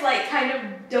you guys, like, kind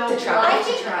of don't To travel. like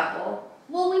to travel.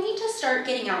 Well, we need to start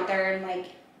getting out there and like.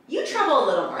 You travel a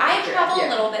little more. I travel a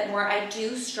little bit more. I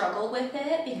do struggle with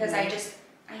it because I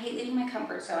hate leaving my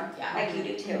comfort zone. Yeah. Like you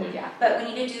do too. Yeah. But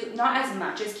we need to do, not as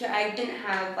much as I didn't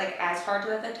have like as hard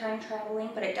of a time traveling,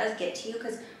 but it does get to you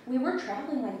because we were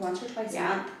traveling like once or twice a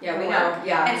month. Yeah, we know.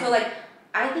 Yeah. And so like,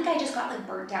 I think I just got like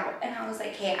burnt out and I was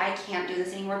like, hey, I can't do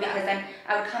this anymore because then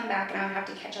I would come back and I would have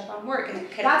to catch up on work. And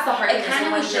that's the hard thing. It kind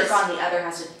of was just on the other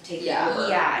has to take over.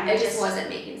 Yeah. And it just wasn't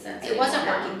making sense. It wasn't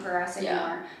working for us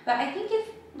anymore. But I think if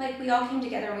like we all came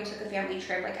together and we took a family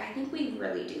trip. Like I think we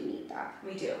really do need that.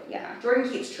 We do. Yeah. Jordan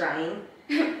keeps trying,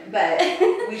 but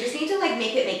we just need to like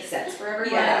make it make sense for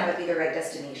everyone and have it be the right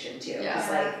destination too. Because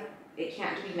like it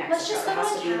can't be Mexico. Let's just it has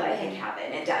go to to a be like cabin. a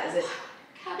cabin. It does.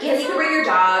 Yeah, you can bring your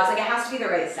dogs. Like it has to be the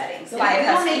right setting. So Buy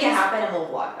we'll make it happen and we'll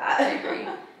vlog I that. agree.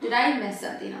 Did I miss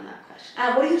something on that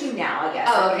question? What do you do now? I guess.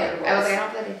 Oh, Like, okay. what are your I was like, I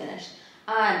roles? don't feel like I finished.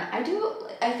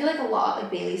 I feel like a lot,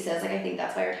 like Bailey says, like I think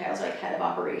that's why our titles are like head of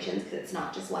operations because it's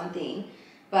not just one thing.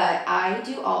 But I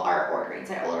do all our ordering.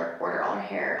 So I order all our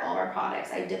hair, all our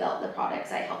products. I develop the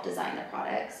products. I help design the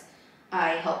products. I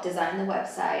help design the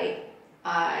website.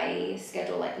 I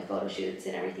schedule like the photo shoots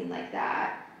and everything like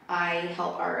that. I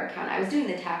help our accountant. I was doing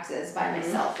the taxes by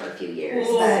myself for a few years.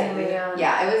 Ooh, But man.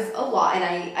 yeah, it was a lot, and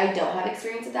I don't have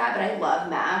experience with that, but I love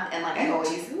math, and like I You always,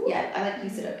 do? yeah, I like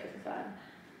use it up here for fun.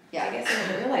 Yeah, I guess I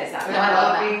didn't realize that. No, I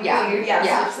love being math. Yeah, weird. Yeah,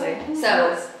 yeah. seriously.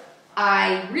 So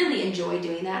I really enjoy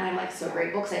doing that, and I'm like so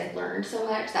grateful because I've learned so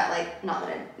much that like not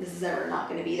that this is ever not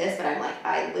going to be this, but I'm like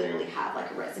I literally have like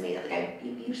a resume that like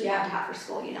you usually have to have for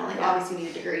school, you know, like obviously you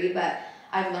need a degree, but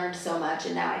I've learned so much,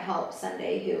 and now I help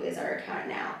Sunday, who is our accountant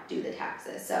now, do the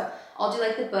taxes. So I'll do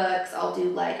like the books, I'll do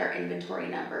like our inventory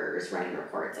numbers, running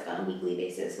reports like on a weekly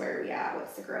basis, where are we at,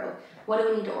 what's the growth, what do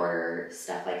we need to order,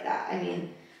 stuff like that. I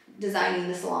mean, designing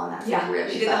the salon, that's really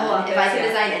she did the whole fun. office, If I could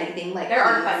design anything, like there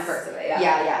are please. fun parts of it.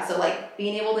 Yeah. So like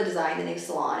being able to design the new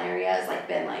salon area has like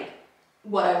been like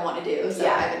what I want to do. So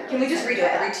I've been really Can we just redo excited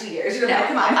it about every that. 2 years? You're No, like,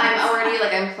 come on. I'm already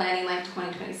like I'm planning like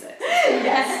 2026.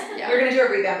 Yes. Yeah. We're gonna do a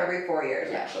revamp every 4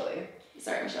 years, Yeah. actually.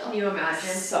 Sorry, Michelle. Can you imagine?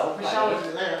 So Michelle funny.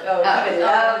 would live. Oh, I would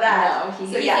love that. No,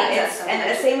 So he yeah, thinks it's that's so and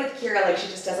much. the same with KIERA. Like she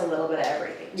just does a little bit of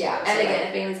everything. too. Yeah, So, and again, like,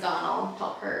 if Bailey's gone, I'll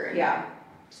help her. And yeah.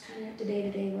 just kind of up to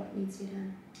day what needs to be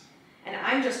done. And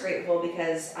I'm just grateful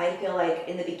because I feel like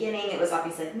in the beginning it was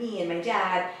obviously like me and my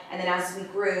dad, and then as we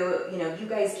grew, you know, you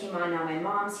guys came on, now my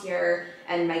mom's here,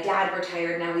 and my dad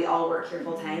retired, now we all work here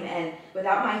full time, and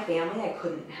without my family I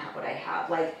couldn't have what I have.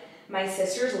 Like my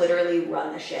sisters literally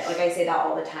run the shit. Like I say that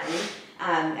all the time.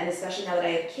 And especially now that I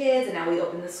have kids and now we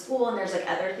open the school and there's like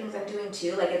other things I'm doing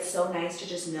too, like it's so nice to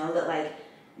just know that like,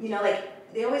 you know, like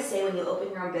they always say when you open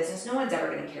your own business, no one's ever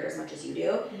going to care as much as you do.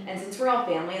 Mm-hmm. And since we're all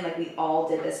family and like we all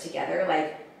did this together,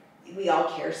 like we all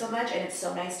care so much, and it's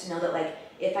so nice to know that like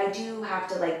if I do have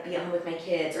to like be at home with my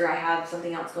kids or I have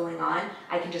something else going on,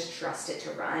 I can just trust it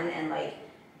to run, and like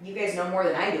you guys know more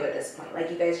than I do at this point. Like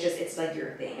you guys just, it's like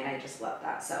your thing, and I just love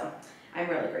that. So I'm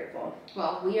really grateful.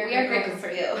 Well, we are grateful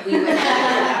for you. We would not do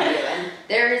without you, and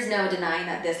there is no denying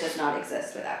that this does not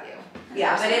exist without you.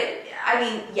 Yeah, but I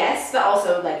mean, yes, but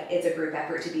also like it's a group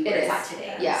effort to be where It it's is. at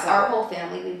today. Yeah, so. our whole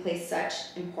family, we play such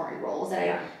important roles that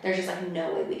Yeah. there's just like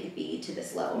no way we could be to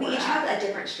this level. We we're each at. have a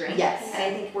different strength. Yes. And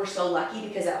I think we're so lucky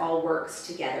because it all works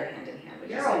together hand in hand. Which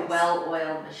You're is a nice.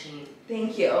 well-oiled machine.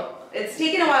 Thank you. It's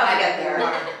taken a while to get there.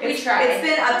 We tried. It's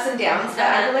been ups and downs, but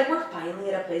I feel like we're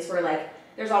finally at a place where like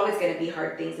there's always going to be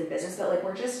hard things in business, but like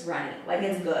we're just running. Like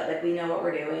it's good. Like we know what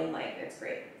we're doing. Like it's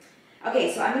great.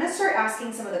 Okay, so I'm going to start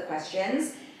asking some of the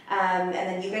questions, and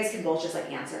then you guys can both just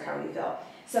like answer how you feel.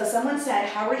 So someone said,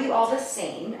 "How are you all the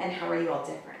same, and how are you all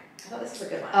different?" I thought this was a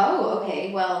good one. Oh,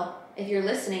 okay. Well, if you're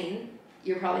listening,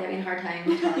 you're probably having a hard time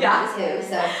telling Yeah. who's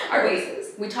who. So Our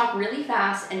voices. we talk really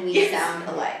fast and we Yes. sound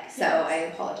alike. So I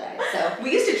apologize. So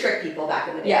We used to trick people back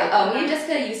in the day. yeah. Oh, me and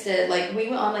Jessica used to like we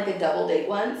went on like a double date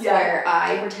once Yeah. where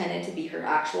I pretended to be her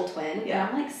actual twin. Yeah.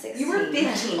 And I'm like 16. You were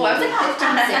 15. Oh, I was like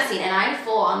 15, 16, and I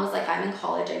full on was like I'm in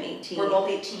college. I'm 18. We're both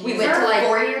 18. We Is went there to, like, a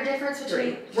 4-year difference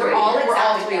between? We're all We're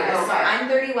all exactly three. so I'm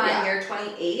 31, Yeah. you're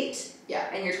 28, Yeah.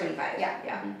 and you're 25. Yeah.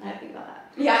 Yeah. I have to think about that.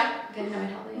 Yeah. Okay, no, I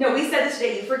don't. No, we said this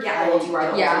today, you forget how old you are the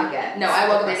older Yeah. you get. No, I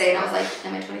woke up today and I was like,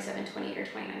 am I 27, 28, or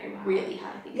 29? I really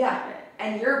had to think Yeah. about it.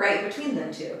 And you're right between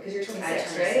them two, because you're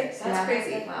 26, right? 26. That's Yeah.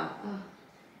 crazy. Wow.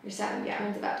 Your Saturn Yeah.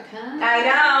 twin's about to come. I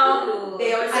know. Ooh.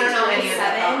 They always I say don't know any of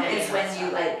 27 that is stuff. when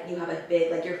you like you have a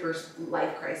big like your first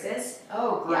life crisis.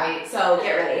 Oh, Yeah. great. So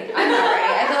get ready. I'm not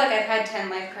ready. I feel like I've had 10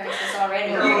 life crises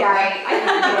already. You're Yeah. right. I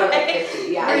think you're like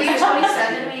 50. Yeah. Were you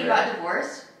 27 when you got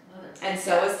divorced? And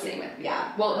so is Same with me. yeah.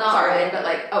 Well, not Sorry. really, but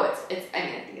like, oh, it's. I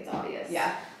mean, I think it's obvious.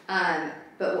 Yeah.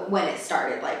 But when it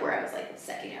started, like, where I was like,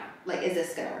 second out, like, is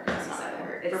this gonna work? It's not gonna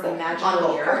work. It's For the both- magical on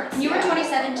both year. parts. You were Yeah.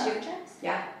 27 too, Jess?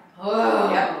 Yeah.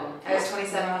 Oh. Yep. I was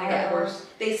 27 when I got divorced.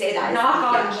 they say that. Knock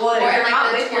on wood. Or If you're like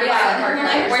not the with your 27 partner,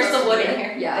 like, you're where's the supposed wood to in be,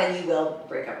 here? Yeah. then you will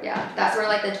break up. Yeah, that's where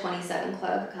like the 27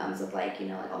 club comes with like, you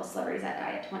know, like all the celebrities that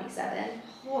died at 27.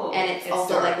 Oh, And it's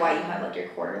also dark. like why you have like your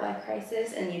quarter life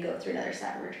crisis and you go through another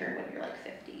Saturn return when you're like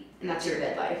 50. And that's your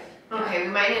midlife. Okay, we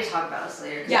might need to talk about this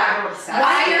later. Yeah. I don't know what's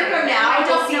that. 1 year from now, I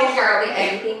don't we'll see know if you're hardly okay.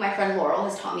 anything. My friend Laurel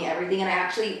has taught me everything, and I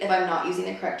actually, if I'm not using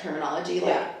the correct terminology,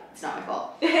 like it's not my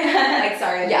fault. Like,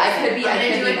 sorry. Yeah, I could be. I'm I gonna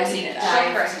could do be a messing deep it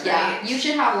dive up. tonight. Yeah, you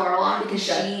should have Laurel on because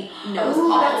she knows Ooh,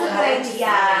 all that's a about good it.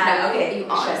 idea. No, Okay, you we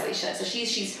honestly should. So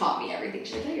she's taught me everything.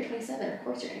 She's like, yeah, you're 27. Of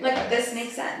course you're gonna. Like, this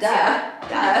makes sense. Duh. Yeah.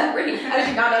 Duh. How did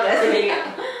you not know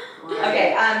this?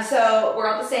 Okay, so we're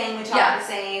all the same. We talk the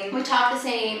same. We talk the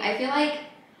same. I feel like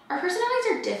our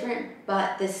personalities are different,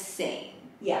 but the same.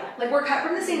 Yeah. Like, we're cut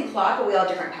from the same cloth, but we all have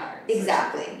different patterns.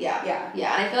 Exactly. Yeah. Yeah.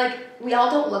 Yeah. And I feel like we all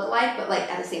don't look alike, but like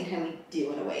at the same time we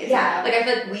do in a way. It's Yeah. Like I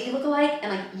feel like we look alike,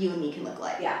 and like you and me can look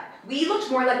alike. Yeah. We looked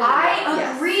more like I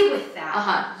Yes. agree with that.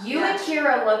 Uh-huh. And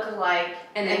KIERA look alike,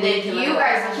 And and then then we can you look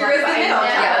guys alike. look KIERA's alike. the middle,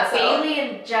 yeah, But Bailey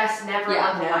and Jess never Yeah.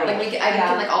 look No. alike. Like we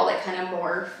can like all like kind of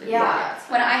morph. Yeah.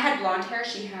 When I had blonde hair,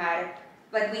 she had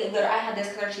like I had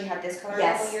this color, she had this color a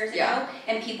couple years ago,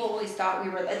 and people always thought we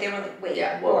were like, they were like, wait,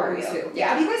 what are you? Yeah.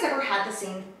 Have you guys ever had the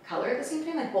same color at the same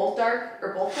time? Like, both dark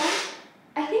or both dark?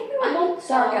 I think we were both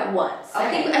dark at once.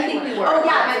 Okay. I think we were. Oh,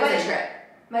 yeah, It my was a wedding. trip.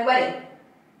 My wedding.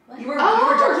 You were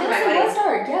Oh, dark for my yes, it wedding. was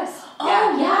dark. Yes. Oh,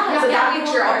 yeah. So Yeah, that we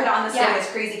picture were. I'll put on the story Yeah. is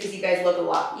crazy because you guys look a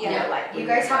lot Yeah. alike. You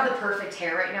guys have the perfect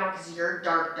hair right now because you're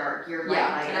dark, you're light,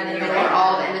 Yeah. light, And and then then you're We're like-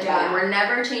 all in between. Yeah. We're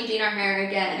never changing our hair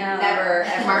again. No. Never,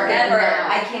 ever, Never.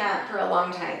 I can't for a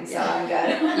long time, so Yeah. I'm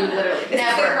good. You literally It's good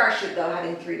for never. our shoot though,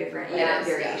 having 3 different Yes,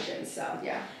 variations. So,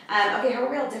 Yeah. okay, how are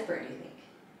we all different? Do you think?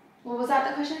 Well, was that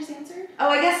the question I just answered?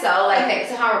 Oh, I guess so. Like, Okay,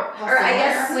 so how or I similar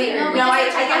guess are we? wait, no, no, we I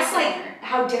just said guess how like similar.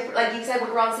 how different. Like you said,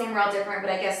 we're all the same, we're all different.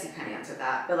 But I guess you kind of answered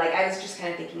that. But like, I was just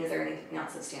kind of thinking, is there anything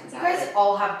else that stands You out? guys Like,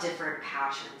 all have different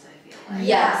passions, I feel like.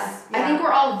 Yes. Yeah. I think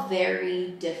we're all very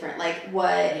different. Like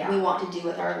what Yeah. we want to do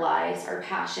with our lives, our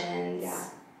passions. Yeah.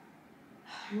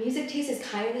 Our music taste is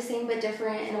kind of the same but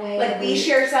different in a way. like we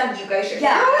share some, you guys share.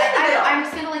 Yeah. You're always in the middle. I'm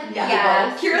just gonna like Yeah. Yeah.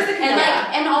 both. Kira's the And yeah.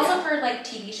 like, and also for like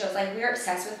TV shows, like we're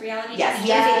obsessed with reality. Yes, TV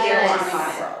yes, shows. yes. We're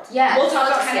on the world. Yes. We'll talk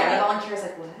So about it's kinda Scandal, and Kira's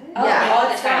like, what? Oh, Yeah. all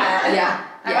the time. Yeah.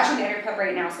 I'm Yeah. watching Vanderpump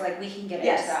right now, so like we can get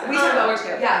Yes, into that. we talk about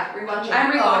too. yeah, rewatching.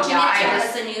 I'm rewatching yeah, it I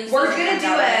because the news. We're season gonna comes do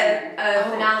out a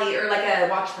finale or like a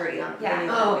watch party on Yeah. the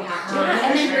new Oh, one. We have to. God. And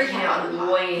then Sure I can on the can't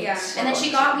pod. wait. Yeah. And then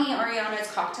she got me Ariana's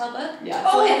cocktail book. Yeah. So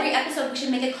Oh. every episode we should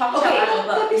make a cocktail Okay, out of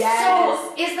the book. Yes.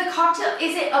 So, is the cocktail,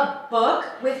 is it a book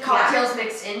with cocktails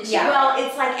mixed into? Yeah. Well,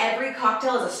 it's like every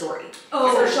cocktail is a story.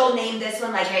 Oh. So she'll name this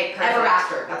one like Okay, perfect. Ever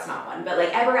After. That's not one, but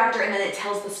like Ever After, and then it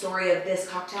tells the story of this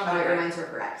cocktail and how it Okay. reminds her of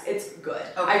her ex. It's good.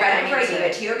 Okay, I read I it before I need gave to-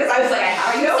 it to you because I was like, I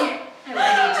have to. I need to I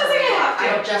read was like, I have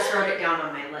to. I just wrote it down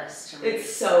on my list. to read.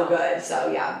 It's so good.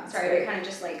 So yeah. it's Sorry, great. we kind of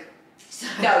just like.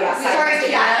 No, yeah.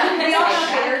 Sorry, yeah. yeah. We all Sorry,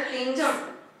 have yeah. other things,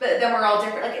 but then we're all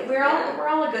different. Like we're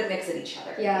all a good mix of each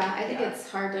other. Yeah, I think Yeah. it's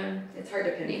hard to It's hard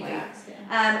to name pinpoint. facts.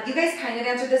 Yeah. You guys kind of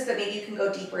answered this, but maybe you can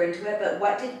go deeper into it. But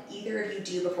what did either of you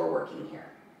do before working here?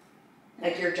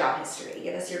 Like your job history.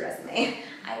 Give us your resume.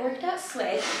 I worked at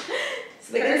Swig.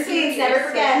 Swigger Sweets, never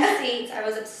forget. Sweets. I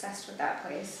was obsessed with that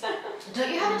place.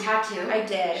 Don't you have a tattoo? I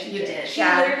did. You did. She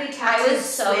Yeah. literally tattooed I was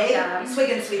so dumb. Swig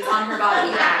and Sweets on her body.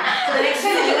 Yeah. So the next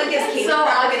time anyone gives Kate So a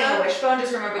awesome. getting a wishbone,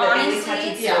 just remember that Bailey Honestly,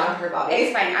 tattooed Swig yeah. on her body.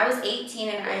 It's fine. I was 18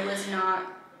 and I was not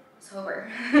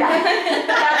sober. Yeah.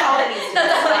 That's all it needs to be.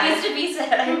 That's all Fine. needs to be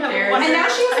said. I have Fair. one And now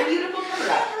she has a beautiful cover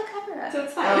I up. have a cover up. So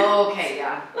it's fine. Okay,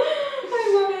 yeah.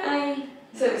 I love it.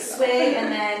 So Swig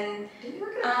and then did you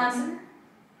work at a call center?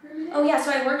 Oh yeah,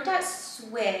 so I worked at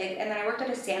Swig and then I worked at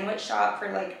a sandwich shop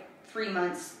for like 3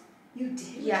 months. You did?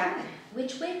 Yeah.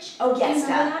 Which? Oh Do yes, you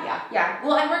remember that. Yeah. Yeah.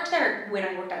 Well, I worked there when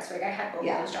I worked at Swig. I had both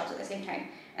Yeah. of those jobs at the same time.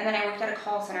 And then I worked at a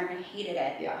call center and I hated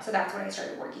it. Yeah. So that's when I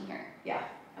started working here.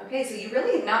 Okay, so you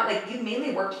really have not like you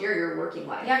mainly worked here your working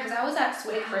life. Yeah, because I was at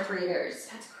Swig for 3 years.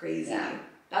 That's crazy. Yeah.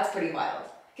 That's pretty wild.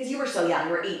 Because you were so young,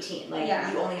 you were 18. Like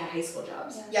Yeah. you only had high school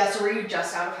jobs. Yeah, so were you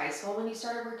just out of high school when you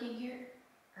started working here?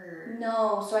 Or?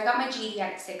 No, so I got my GED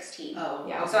at 16. Oh,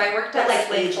 Yeah. So I worked But, at like,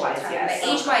 Swig age-wise, full-time. yes. But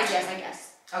age-wise, yes, I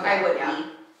guess. Okay, I would yeah. be.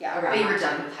 Yeah. Around But you were that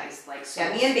done time. with high school, like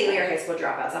Yeah, me and Bailey are high school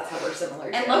dropouts. That's how we're similar.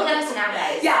 And too. look at us now,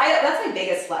 guys. Yeah, that's my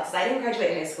biggest flex. I didn't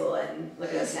graduate high school, and look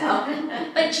at us now.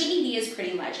 But GED is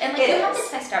pretty much. And like It you have is. to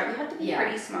test out. You have to be Yeah.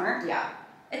 pretty smart. Yeah,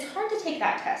 It's hard to take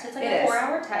that test. It's like It a is.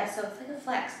 4-hour test, so it's like a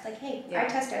flex. It's like, hey, Yeah. I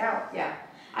tested out. yeah.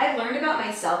 I've learned about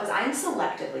myself is I'm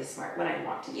selectively smart when I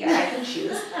want to be. Yeah. I can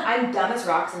choose. I'm dumb as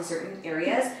rocks in certain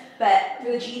areas, but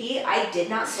for the GED, I did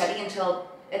not study until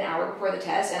an hour before the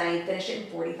test, and I finished it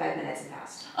in 45 minutes and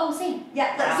passed. Oh, same.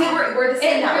 Yeah, like, see, we're the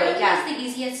same that way. Yeah, it's the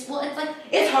easiest. Well, it's like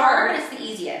it's hard, but it's the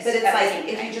easiest. but it's at the like same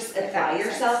if time, you just if apply that makes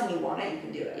yourself sense. and you want it, you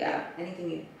can do it. Yeah. Anything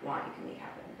you want, you can make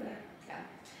happen. But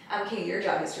yeah. Okay, your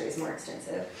job history is more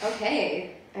extensive.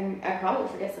 Okay, I probably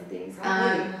forget some things.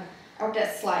 Probably. I worked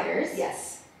at Sliders.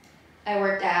 Yes. I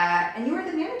worked at And you were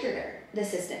the manager there. the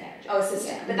assistant manager. Oh,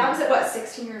 assistant. But that was at what,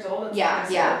 16 years old? It's Yeah,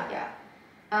 like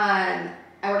yeah.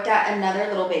 I worked at another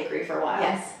little bakery for a while.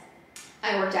 Yes.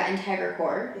 I worked at Integra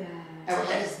Core. Yeah. I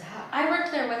worked at I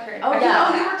worked there with her. Oh,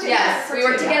 yeah. you worked Yes, together.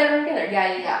 we worked together.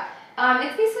 Yeah.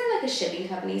 It's basically like a shipping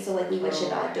company, so like we would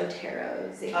ship out like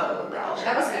doTERRAs.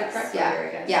 That was good prep. Yeah.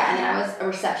 Very good. Yeah, and then I was a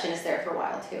receptionist there for a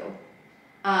while too.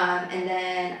 And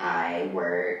then I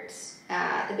worked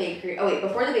at the bakery. Oh wait,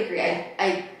 before the bakery,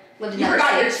 I lived in You other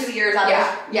forgot your states. 2 years out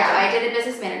Yeah, I did a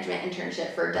business management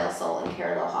internship for Del Sol and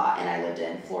KIERA, and I lived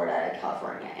in Florida,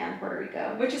 California, and Puerto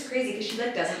Rico. Which is crazy because she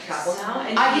like doesn't travel now.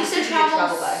 And I she used to be a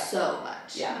travel bug. so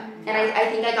much. Yeah. And I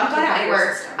think I got You to the got out of point your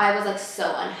where system. I was like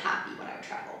so unhappy when I would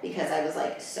travel because I was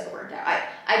like so burnt out.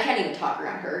 I can't even talk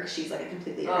around her because she's like a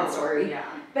completely different story. Yeah.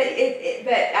 But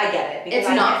but I get it. Because It's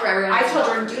not for everyone. I It's told not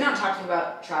Jordan, for do me. not talk to me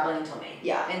about traveling until May.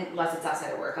 Yeah. Unless it's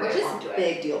outside of work. Like, Which I won't is do a it.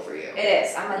 big deal for you. It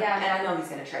is. I'm like, Yeah. and I know he's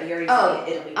gonna try. He already Oh, sent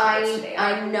me Italy tickets today.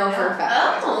 I know for a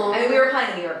fact. Oh. I mean, we were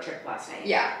planning a New York trip last night.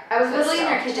 Yeah. I was Good literally in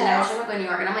her stuff. kitchen. I was going to go to New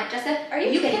York, and I'm like, Jessica, Are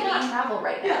you kidding cannot me? travel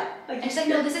right now. Yeah. And she's like,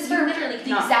 no, this is for literally the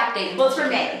No. exact date. Well, it's for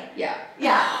May. Yeah.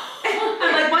 Yeah.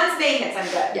 I'm like, once May hits, I'm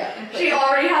good. Yeah. She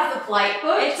already has the flight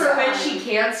booked It's for when fine. she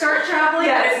can start traveling,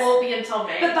 Yes. but it won't be until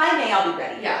May. But by May, I'll be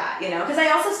ready. Yeah. You know, because I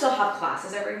also still have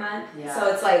classes every month. Yeah.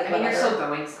 So it's like, I mean, you're whatever. still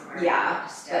going somewhere. Yeah,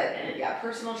 Just but step in. yeah,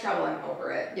 personal travel, I'm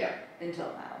over it. Yeah. Until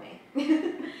now, May.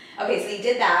 Okay, so you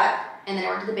did that. And then I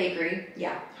worked at the bakery.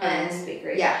 Yeah. Harmon's And-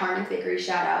 Bakery. Yeah, Harmon's Bakery.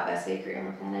 Shout out, best bakery on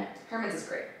the planet. Harmon's is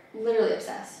great. Literally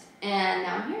obsessed. And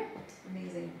now I'm here.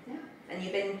 Amazing. Yeah. And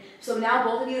you've been, so now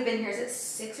both of you have been here, is it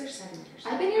 6 or 7 years?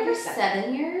 I've been here for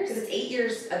 7 years. Because it's 8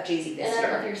 years of Jay-Z this And I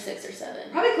don't know if year. you're 6 or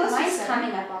 7. Probably close to Mine's 7.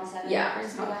 coming up on 7. Yeah, ours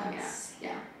is probably coming out. Yes.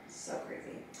 Yeah. So crazy.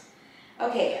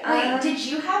 Okay. Wait, did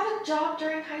you have a job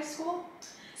during high school?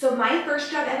 So my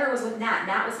first job ever was with Nat.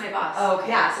 Nat was my boss. Oh, okay.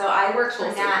 Yeah, so I worked for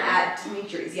Full Nat circle. at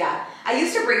Dimitri's, yeah. I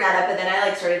used to bring that up, but then I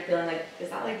like started feeling like, is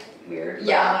that like weird? But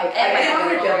Yeah. I'm like, I didn't want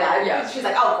her to feel bad. Yeah. She's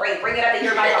like, oh great, bring it up that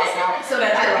you're my boss now. So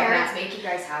did But I your love parents Nat. make you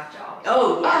guys have jobs?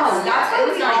 Oh, yes. Oh, That's yeah. why It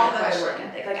was we not all even a have a question. work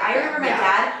ethic. Like I remember my Yeah.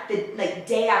 dad, the like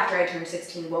day after I turned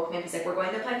 16, woke me up. He's like, we're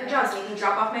going to apply for jobs. Make me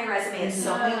drop off my resume at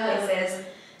so many places.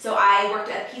 So I worked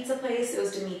at a pizza place. It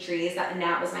was Dimitri's. That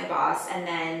Nat was my boss, and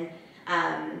then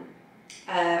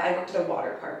I worked at a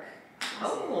water park.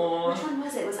 Oh. Which one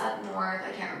was it? It was up north.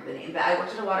 I can't remember the name, but I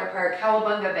worked at a water park.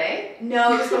 Cowabunga Bay?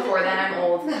 No, it was before then. I'm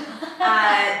old.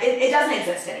 It doesn't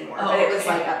exist anymore, Oh, but it was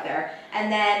okay. like up there.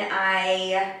 And then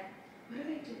what did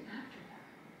I do after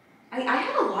that? I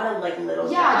had a lot of like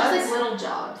little Yeah, jobs. just like little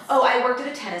jobs. Oh, I worked at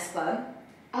a tennis club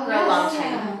Oh, for a long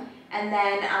time. And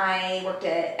then I went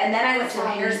to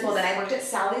hair school. Then I worked at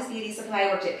Sally's Beauty Supply. I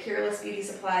worked at Peerless Beauty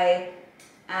Supply.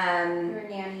 You're a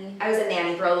nanny. I was a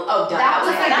nanny for duh. That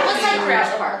was that was like the throughout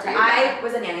huge the part, whole time. I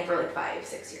was a nanny for like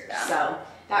 5-6 years. Yeah. So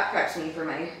that prepped me for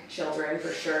my children for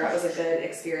sure. That was a good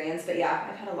experience. But yeah,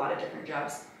 I've had a lot of different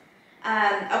jobs.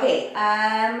 Okay.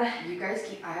 You guys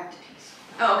keep, I have to pee.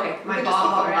 Oh, okay. We My can just keep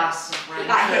ball going. last You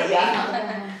got hit,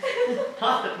 yeah.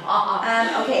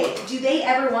 Okay. Do they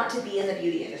ever want to be in the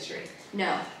beauty industry?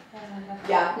 No.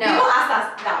 Yeah. No. People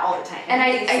ask that all the time. And I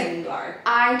assume you are.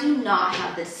 I do not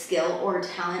have the skill or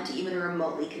talent to even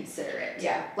remotely consider it.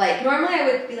 Yeah. Like, Normally I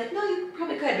would be like, no, you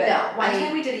probably could, but No, one I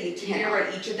time we did a YouTube video cannot.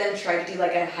 where each of them tried to do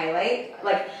like a highlight.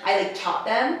 Like I like taught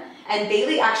them, and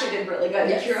Bailey actually did really good.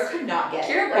 Yes. And Kira could not get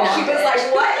it. Kira Like, she bombed was it.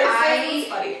 like, what is I- this? It's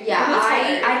funny. yeah, It was I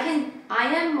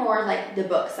hilarious. am more like the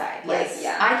book side. Like, Yes.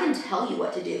 Yeah. I can tell you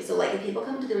what to do. So, like, if people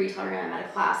come to the retailer and I'm at a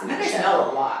class, I'm You at a guys show,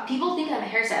 know a lot. people think I'm a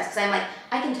hairstylist because I'm like,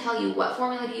 I can tell you what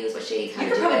formula to use, what shade, how You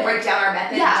to could do probably it. break down our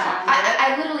method. Yeah, and talk about it.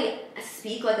 I literally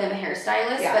speak like I'm a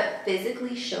hairstylist, Yeah. but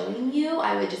physically showing you,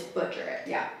 I would just butcher it.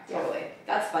 Yeah, totally.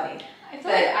 That's funny. I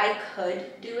feel like I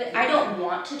could do it. I don't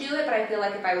want to do it, but I feel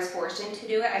like if I was forced into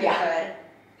do it, I Yeah.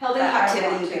 Held in But I don't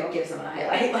captivity, want you to. could give someone a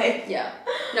highlight. Like Yeah.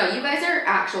 No, you guys are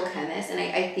actual chemists, and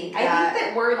I think I that. think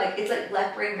that we're like it's like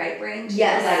left brain, right brain. too.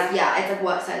 Yes, Like, yeah, it's like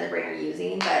what side of the brain are you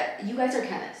using, but you guys are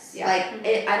chemists. Yeah.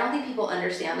 Like, I don't think people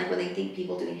understand, like, when they think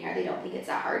people doing hair, they don't think it's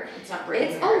that hard. it's not brain.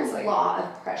 It's hair, a like- lot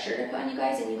of pressure to put on you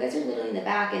guys, and you guys are literally in the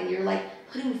back, and you're, like,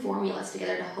 putting formulas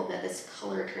together to hope that this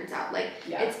color turns out. Like,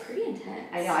 Yeah. it's pretty intense.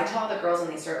 I know. I tell the girls when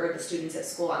they start, or the students at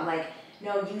school, I'm like,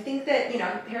 no, you think that,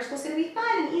 hair school's gonna be fun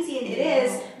and easy, and it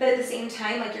is, but at the same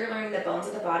time, like, you're learning the bones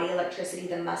of the body, electricity,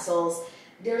 the muscles,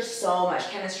 there's so much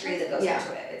chemistry that goes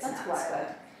into it. It's that's nuts.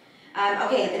 wild.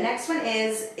 Okay, the next one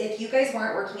is, if you guys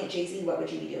weren't working at Jay-Z, what would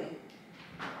you be doing?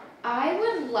 I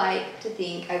would like to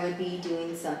think I would be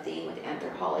doing something with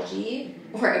anthropology,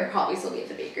 or I'd probably still be at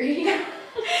the bakery.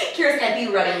 KIERA's gonna be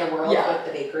running the world with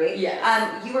the bakery.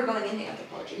 Yes. You were going into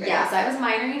anthropology, right? Yeah, so I was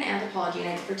minoring in anthropology, and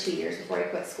I did for 2 years before I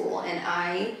quit school.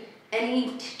 And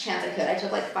any chance I could, I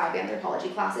took like 5 anthropology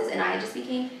classes, and I just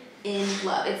became in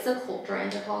love. It's the cultural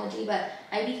anthropology, but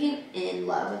I became in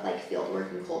love with like field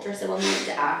work and culture. So when we went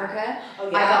to Africa, I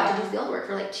got to do field work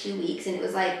for like 2 weeks, and it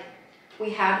was like, we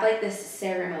had like this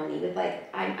ceremony with like,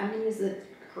 I'm gonna use the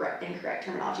incorrect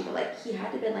terminology, but like he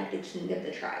had to have been like the king of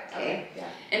the tribe, okay?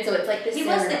 And so it's like this. He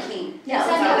was the king. Yeah,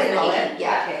 he was the king.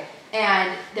 Yeah. Okay.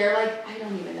 And they're like, I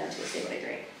don't even know to this day what I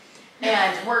drink.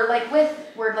 And we're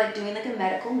like doing like a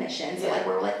medical mission, so like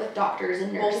we're like with doctors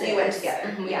and nurses. We went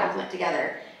together. We both went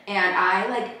together. And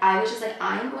I was just like,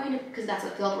 I'm going to, because that's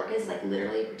what field work is, like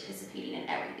literally participating in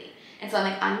everything. And so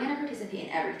I'm like, I'm going to participate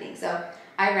in everything. So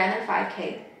I ran their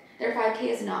 5K. Their 5K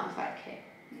is not a 5K.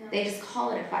 No. They just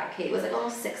call it a 5K. It was like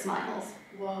almost 6 miles.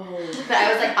 Whoa. But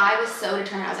I was so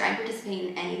determined. I was like, I'm participating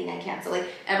in anything I can. So like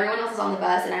everyone else is on the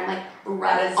bus, and I'm like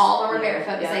running. All of them are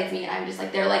barefoot besides me, and I'm just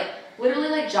like, they're like literally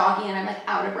like jogging, and I'm like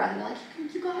out of breath, and they're like,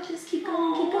 you got this, keep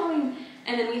going, keep going.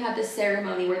 And then we had this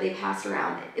ceremony where they passed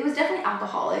around. It was definitely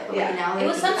alcoholic, but like now it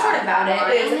was some sort of about it.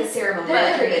 It was like a ceremony.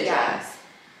 Good drugs.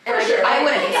 And I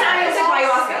wouldn't be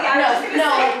ayahuasca. No,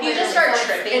 like you just start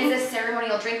tripping. It's this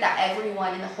ceremonial drink that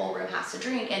everyone in the whole room has to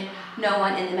drink, and no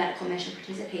one in the medical mission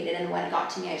participated. And when it got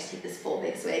to me, I just take this full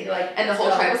big swig, and the whole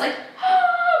tribe was like,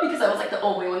 because I was like the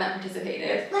only one that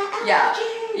participated.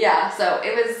 Yeah. So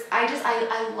it was.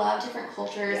 I love different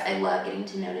cultures. I love getting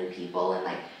to know new people and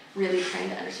like really trying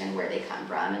to understand where they come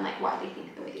from and like why they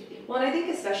think the way they do. Well, and I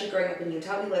think especially growing up in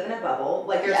Utah, we live in a bubble.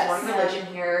 Like there's one religion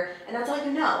here, and that's all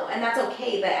you know, and that's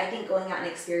okay. But I think going out and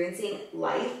experiencing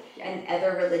life and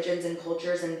other religions and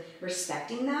cultures and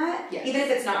respecting that, even if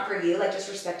it's not for you, like just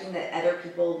respecting that other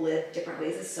people live different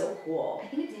ways is so cool. I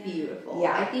think it's beautiful.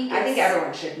 Yeah, I think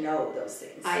everyone should know those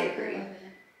things. I agree.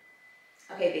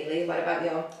 Okay, Bailey, what about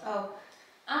you?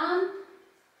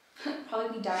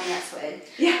 Probably be dying that swig.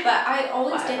 Yeah. But I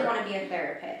always did want to be a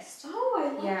therapist. Oh,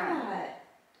 I love that.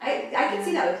 I can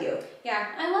see that with you.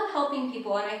 Yeah, I love helping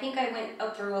people, and I think I went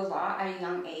up through a lot at a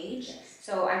young age. Yes.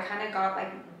 So I kind of got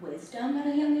like wisdom at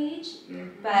a young age.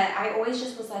 Mm-hmm. But I always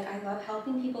just was like, I love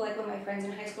helping people. Like when my friends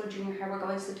in high school, junior high were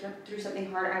going through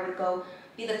something hard, I would go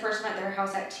be the first one at their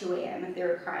house at 2 a.m. if they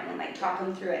were crying and like talk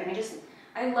them through it. And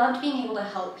I loved being able to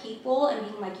help people and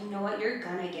being like, you know what, you're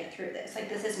gonna get through this. Like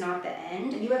this is not the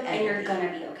end, and you have empathy. And you're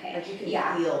gonna be okay. Like you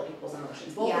can feel people's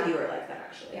emotions. Both of you are like that,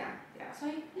 actually. Yeah. So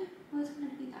I always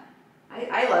wanted to be that.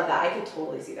 I love that. I could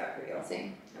totally see that for you.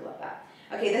 Same. I love that.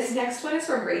 Okay, this next one is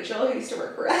from Rachel, who used to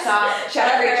work for us.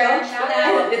 Shout out, Rachel. Shout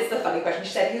out. It's the funny question.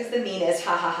 She said, "Who's the meanest?"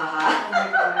 Ha ha ha ha. Oh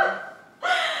my god.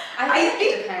 I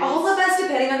think all of us,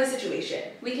 depending on the situation.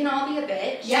 We can all be a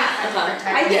bitch. Yeah.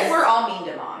 I think we're all mean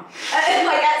to mom.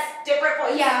 Like at different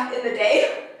points in the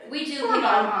day. We do pick on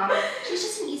mom. She's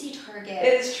just an easy target.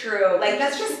 It is true. Like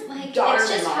that's just like daughters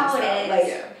it's just and how mom it is.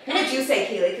 Like, and did you say,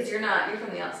 Kaylee? Because you're from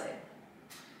the outside.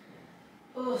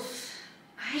 Oof.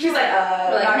 She's like, I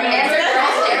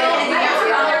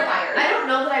don't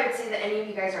know that I would say that any of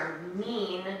you guys are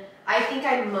mean. I think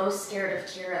I'm most scared of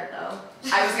KIERA though.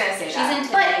 I was gonna say that. She's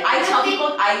intimidating. But I tell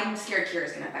people I'm scared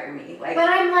KIERA's gonna fire me. Like, but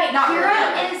I'm like, not KIERA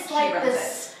really, is like the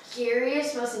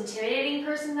scariest, most intimidating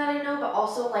person that I know, but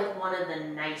also like one of the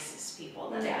nicest people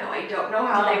that I know. I don't know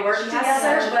how they work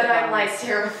together, but I'm like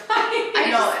terrified.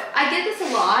 I get this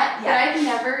a lot, but I've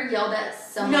never yelled at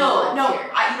someone. No, you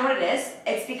know what it is?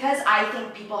 It's because I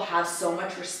think people have so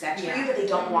much respect for you that they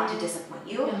don't want to disappoint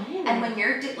you. Mm-hmm. And when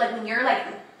you're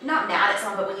not mad at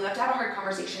someone, but when you have to have a hard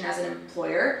conversation as an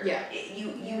employer,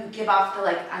 you give off the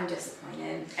like, I'm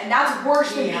disappointed, and that's worse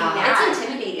than being mad. It's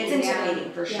intimidating. It's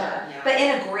intimidating for sure, but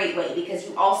in a great way because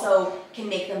you also can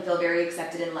make them feel very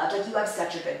accepted and loved. Like you have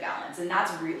such a good balance, and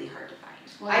that's really hard to find.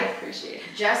 Well, I appreciate it.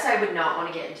 Jess, I would not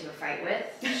want to get into a fight with.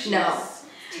 She's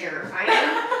terrifying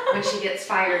when she gets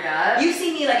fired up. You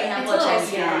see me like a handful of times,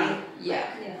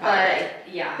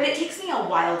 but it takes me a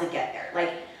while to get there.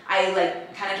 Like. I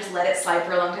like kind of just let it slide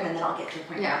for a long time, and then I'll get to a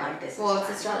point where I'm like, this. Well, it's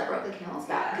the straw that broke the camel's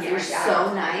back. Because you're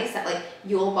so nice that like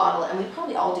you'll bottle it, and we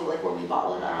probably all do like where we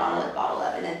bottle it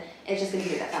up, and then it's just gonna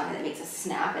be that fountain that makes us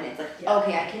snap, and it's like,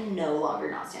 okay, I can no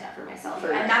longer not stand up for myself.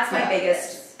 And that's my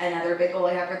another big goal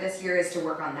I have for this year is to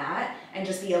work on that and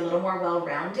just be a little more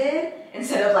well-rounded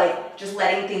instead of like just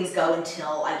letting things go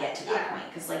until I get to that point,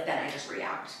 because like then I just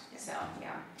react. So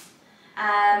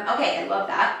okay, I love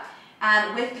that.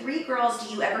 With 3 girls,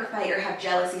 do you ever fight or have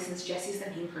jealousy since Jessi's the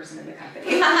main person in the company?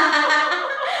 We're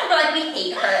like, we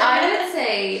hate her. I would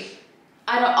say,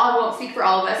 I won't speak for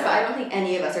all of us, but I don't think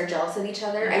any of us are jealous of each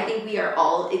other. No. I think we are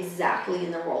all exactly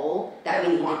in the role that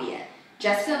we need to be in.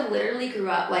 Jessica literally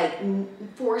grew up like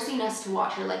forcing us to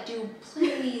watch her like do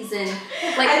plays and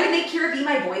like I would make KIERA be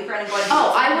my boyfriend and go.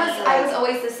 I was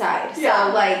always the side. So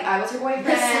like I was her boyfriend.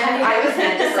 I was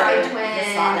meant the side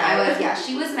twin.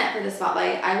 She was meant for the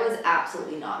spotlight. I was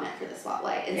absolutely not meant for the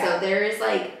spotlight. And so there is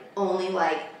like only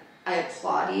like I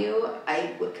applaud you.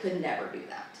 I could never do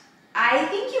that. I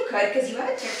think you could because you have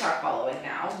a TikTok following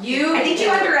now. I think you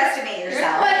underestimate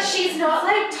yourself. But she's not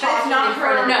like talking not in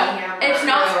front of the camera. It's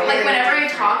not No, like very whenever I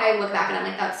different. talk, I look back and I'm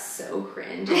like, that's so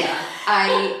cringe. Yeah.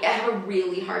 I have a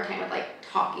really hard time with like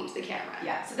talking to the camera.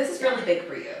 Yeah, so this is really big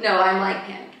for you. No, I'm like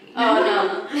panicking. Oh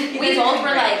no. We both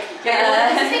were like,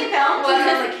 this is being filmed. Well,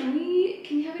 I was like,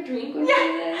 can we have a drink when we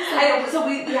do this? So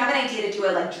we have an idea to do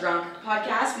a like drunk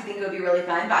podcast. We think it would be really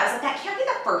fun, but I was like, that can't be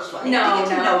the first one. No, we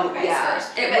get to know you guys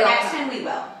first. It But will next time we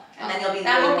will, and then you'll be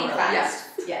That way will be more fun. relaxed.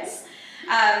 Yes.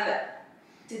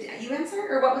 Did you answer,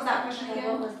 or what was that question again?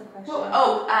 What was the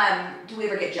question? Do we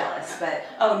ever get jealous? But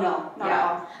Oh no, not at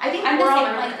all. I think I'm we're the all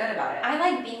same, really like, good about it. I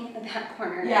like being in the back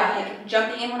corner. Yeah. And, like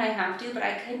jumping in when I have to, but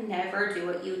I could never do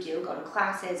what you do. Go to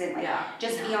classes and like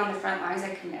just be on the front lines. I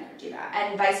could never do that.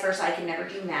 And vice versa, I could never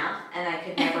do math, and I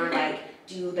could never like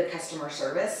do the customer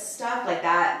service stuff like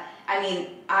that. I mean,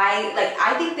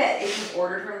 I think that if you've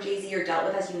ordered from Jay-Z or dealt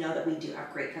with us, you know that we do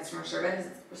have great customer service,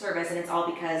 and it's all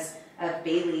because of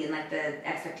Bailey and like the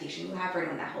expectation you have for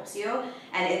anyone that helps you.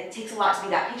 And it takes a lot to be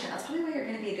that patient. That's probably why you're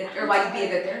going to be a good, or why you'd be a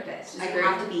good therapist. You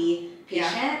have to be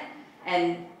patient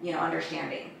and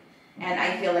understanding. And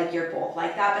I feel like you're both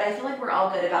like that, but I feel like we're all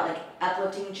good about like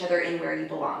uplifting each other in where you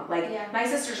belong. Like my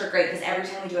sisters are great because every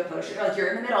time we do a photo shoot, they're like, you're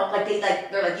in the middle. Like they're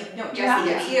like, Jessi,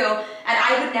 it's you. And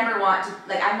I would never want to,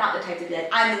 like, I'm not the type to be like,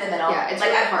 I'm in the middle. Yeah, it's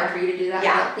like, really hard for you to do that.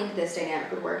 Yeah. I don't think this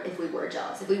dynamic would work if we were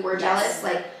jealous. If we were jealous,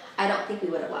 like, I don't think we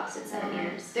would have lasted 7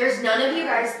 years. There's none of you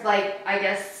guys, like, I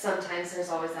guess sometimes there's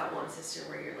always that one sister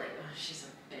where you're like, oh, she's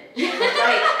a bitch.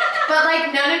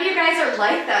 But none of you guys are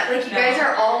like that. Like, you guys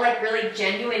are all, like, really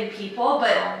genuine people,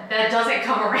 but that doesn't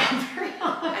come around very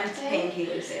often. I'm paying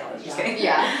Kaylee to say all this. Just kidding.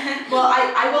 Yeah. Well,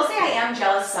 I will say I am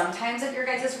jealous sometimes of your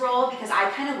guys' role because I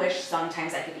kind of wish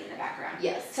sometimes I could be in the background.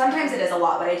 Yes. Sometimes it is a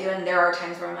lot what I do, and there are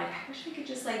times where I'm like, I wish I could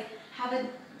just, like, have a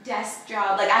desk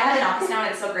job. Like, I have an office now and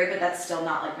it's so great, but that's still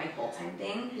not like my full-time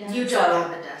thing. Yeah. You don't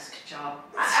have a desk job.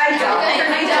 I don't.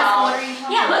 I don't.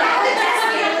 Yeah, look at the desk,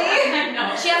 Bailey.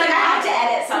 No. She has like, I have to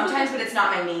edit sometimes, but it's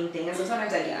not my main thing, and so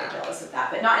sometimes I do get jealous of that,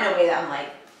 but not in a way that I'm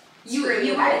like, You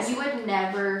guys. would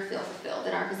never feel fulfilled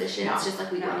in our position. No. It's just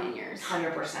like we don't in yours.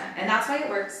 100%, and that's why it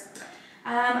works.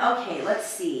 Okay, let's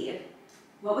see.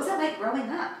 What was it like growing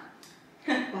up?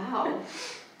 Wow.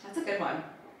 That's a good one.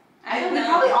 I don't We know.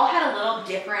 probably all had a little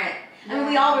different. I mean,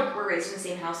 we all were raised in the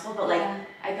same household, but like,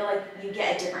 I feel like you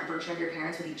get a different version of your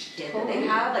parents with each kid that they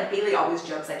have. Like, Bailey always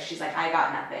jokes, like, she's like, I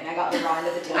got nothing. I got LeBron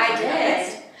to the deal. I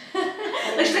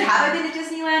did. Like, she's like, have I been to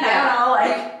Disneyland? I don't know.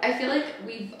 Like, I feel like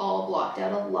we've all blocked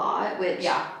out a lot, which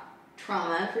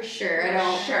trauma for sure. I don't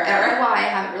know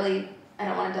why. I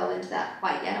don't want to delve into that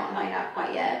quite yet. I don't want to find out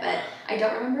quite yet, but I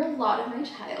don't remember a lot of my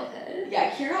childhood.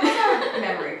 yeah, KIERA has a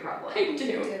memory problem. I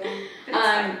do.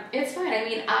 It's fine. I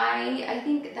mean, I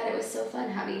think that it was so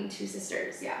fun having 2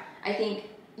 sisters. Yeah. I think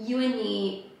you and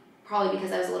me, probably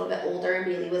because I was a little bit older and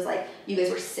Bailey was like, you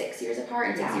guys were 6 years apart,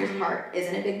 and 6 years apart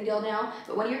isn't a big deal now,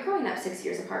 but when you're growing up, 6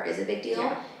 years apart is a big deal.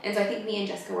 Yeah. And so I think me and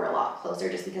Jessica were a lot closer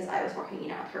just because I was more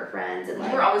hanging out with her friends, and like,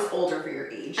 You were always older for your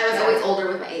age. I was always older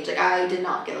with my age. Like, I did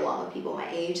not get along with people my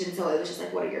age, and so it was just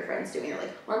like, what are your friends doing? Or like,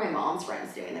 what are my mom's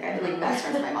friends doing? Like, I've been like best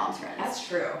friends with my mom's friends. That's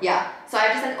true. Yeah. So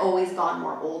I've just like always gone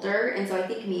more older, and so I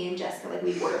think me and Jessica, like,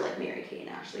 we were like Mary Kay and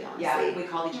Ashley, honestly. Yeah, we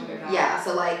called each other that. Yeah,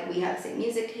 so like we had the same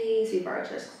music taste, we borrowed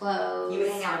each other's clothes. You would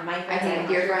hang out with my I friends. hang out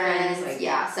with your friends. Like,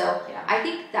 yeah, so yeah. I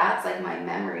think that's like my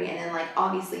memory, and then like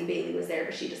obviously Bailey was there,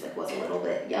 but she just like was a little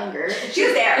bit younger. She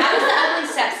was there. I was the ugly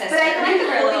stepsister. But I feel like the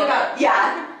for a cool little thing about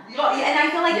and I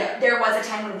feel like Yeah. there was a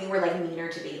time when we were like meaner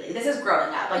to Bailey. This is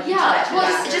growing up. Like,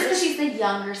 Well, just because she's the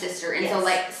younger sister, and so Yes.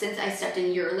 like since I stepped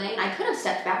in your lane, I could have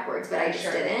stepped backwards, but I just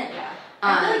didn't. Yeah.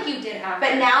 I feel like you did have.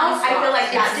 But now I feel like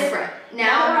It's that's different.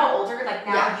 Now we're Now all older. Like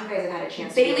now you guys have had a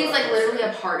chance. Bailey's to like literally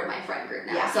a part of my friend group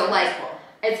now. Yeah. So like that's cool.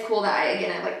 it's cool that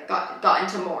I like got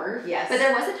into more. Yes. But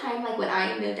there was a time like when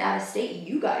I moved out of state,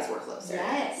 you guys were closer.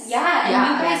 Yes. Yeah, and Yeah.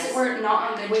 you guys were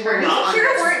not on good We were terms. not on Here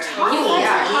good weren't terms. talking.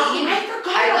 Yeah, I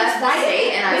forgot. I left the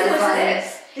state and I When was was like,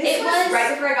 this? This It was was- right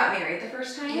before I got married the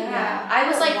first time. Yeah. I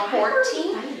was like Why were we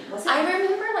 14. fighting? Was it? I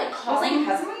remember like Was calling.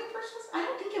 my cousin when you first was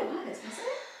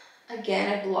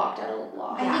again, I blocked out a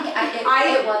lot. I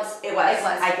think it was.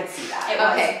 I could see that.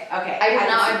 Okay. I did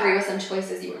not agree with that. some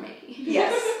choices you were making.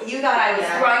 Yes, you thought I was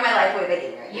throwing my life away by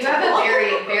getting married. You have a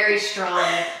very, very strong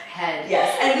head.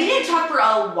 Yes, and we didn't talk for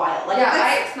a while. Like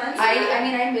yeah, 6 months. I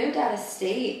mean, I moved out of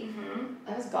state.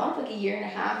 I was gone for like a year and a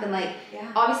half, and like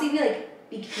obviously we like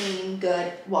became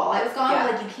good while I was gone,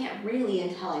 but like you can't really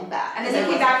until I'm back. And then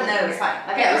you came back and then it was fine.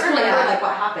 Like I remember like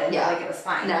what happened, but like it was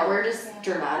fine. No, we're just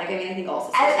dramatic. I mean, I think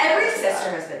all sisters. Every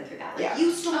sister has been through that. Like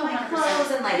you stole my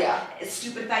clothes and like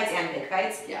stupid fights and big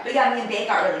fights. Yeah. But yeah, me and Bae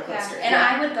got really close to it. And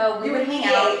I would go, we would hang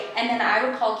out, and then I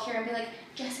would call KIERA and be like,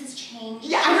 Jess has changed.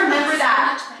 Yeah, I remember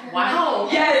that. Wow.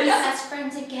 Yes. We're best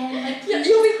friends again. Like, please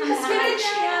come back.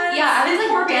 Yeah, I was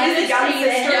like, poor Bailey's young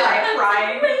sister, like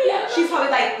crying. Yeah. She's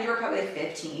probably like, you were probably like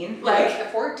 15.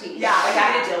 Like 14. Yeah, like I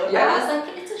had to deal with that. I was like,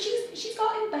 she's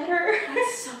gotten better.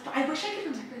 That's so fun. I wish I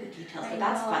could remember the details, but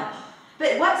that's fun.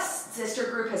 But what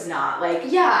sister group has not? Like,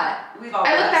 we've all.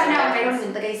 I look back now and I don't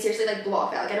even, like, I seriously, like,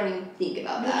 block that. Like, I don't even think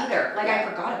about that. Me either. Like, I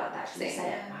forgot about that. She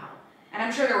said it. Wow. And I'm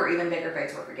sure there were even bigger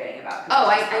fights we're forgetting about. Oh,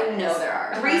 I know there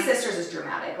are. 3 sisters is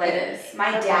dramatic. Like, it is.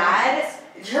 My dad,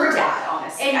 your dad,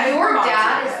 honestly. And your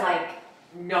dad is, like,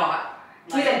 not.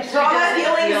 He's like, drama,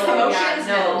 feelings, emotions.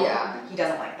 No. Yeah. He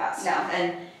doesn't like that stuff.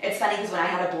 And it's funny because when I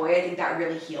had a boy, I think that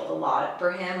really healed a lot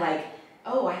for him. Like,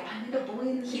 oh, I found a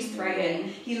boy. He's thriving.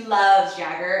 He loves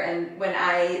Jagger. And when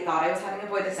I thought I was having a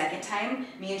boy the second time,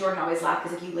 me and Jordan always laugh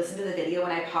because if you listen to the video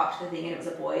when I popped the thing and it was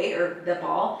a boy or the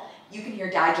ball, you can hear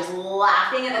Dad just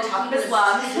laughing at the top of his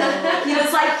lungs. He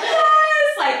was like,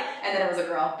 yes! Like, and then it was a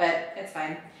girl, but it's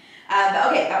fine. But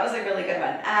okay, that was a really good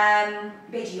one.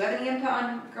 Bae, do you have any input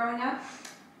on growing up?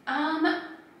 Yeah,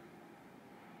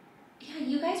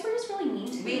 you guys were just really mean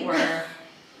to me. We were.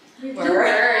 You were.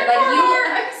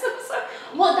 I'm so sorry.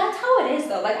 Well, that's how it is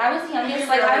though. Like I was the youngest.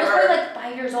 Like I was probably like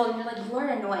 5 years old, and you're like, you are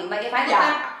annoying. Like if I look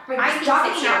back, I stop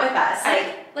hanging out with us.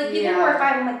 Like people who are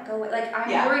 5, I'm like, go away. Like I'm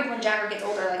worried when Jagger gets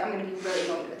older. Like I'm gonna be really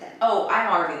annoyed with him. Oh,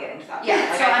 I'm already getting to that. Yeah.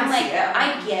 Like, so I'm like,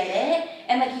 I get it.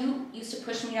 And like you used to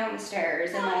push me down the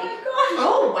stairs, and like,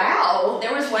 oh wow.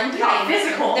 There was one time.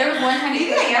 Physical. There was one time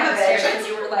you pushed me down the bitch. stairs because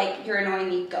you were like, you're annoying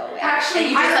me. Go away. Actually,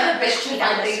 and you just I'm like pushed me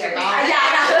down the stairs.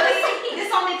 This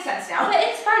all makes sense now. But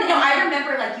it's fun. No, I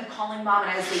remember like you calling Mom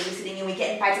and I was babysitting and we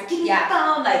get in fights like, give me the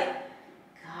phone, like.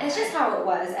 God. It's just how it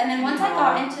was. And then once I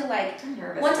got into like,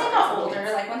 once I got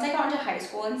older, like once I got into high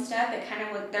school and stuff, it kind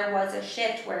of there was a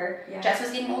shift where Jess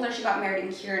was getting older, she got married,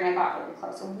 and KIERA and I got really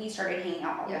close, so we started hanging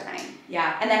out all the time.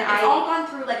 Yeah. And then it's all gone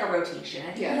through like a rotation.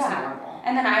 I think that's normal.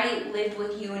 And then I lived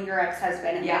with you and your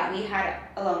ex-husband, and like, we had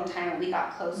alone time, and we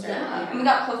got closer. Yeah. And we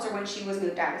got closer when she was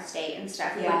moved out of state and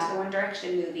stuff. We went to the One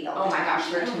Direction movie all the time. Oh my gosh,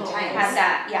 for 2 times. Had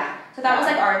that, So that was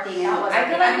like our thing. I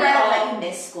feel like we all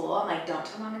miss school. I'm like, don't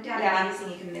tell Mom and Dad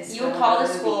anything, you can miss. You would call the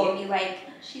school and be like,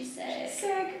 she's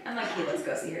sick. I'm like, hey, let's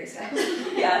go see Harry Styles. So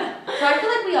I feel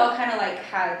like we all kind of like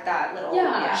had that little. And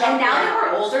now that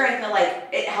we're older, I feel like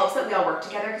it helps that we all work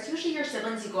together because usually your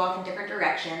siblings, you go off in different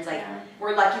directions. Like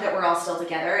we're lucky that we're all still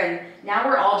together, and now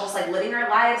we're all just like living our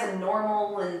lives and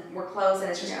normal, and we're close, and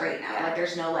it's just great now. Like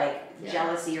there's no like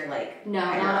jealousy or like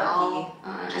not at all.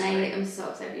 And I am so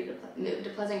excited you to move to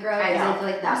Pleasant Grove. I feel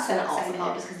like that's gonna also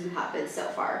help just because you have been so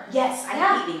far. Yes, I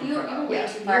hate being you're way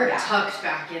too far. You're tucked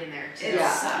back in there too.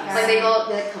 Like they go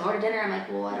like come over to dinner. I'm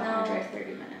like, well, I don't want to drive 30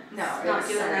 minutes. No, not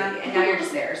doing that. And now you're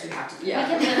just there, so you have to.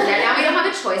 Now we don't have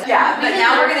a choice. But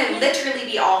now we're gonna literally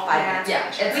be all 5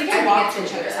 minutes. We can walk to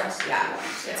each other's house.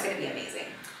 It's gonna be amazing.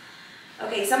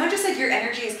 Okay, someone just said your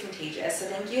energy is contagious, so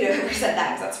thank you to whoever said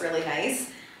that because that's really nice.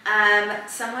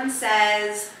 Someone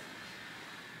says,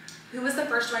 who was the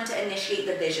first one to initiate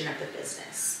the vision of the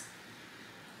business?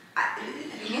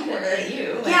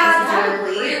 You.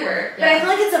 Probably. But I feel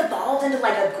like it's evolved into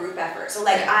like a group effort. So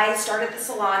like I started the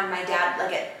salon, my dad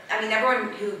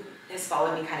everyone who has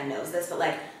followed me kind of knows this, but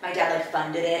like my dad like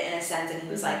funded it in a sense, and he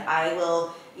was like, I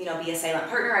will, be a silent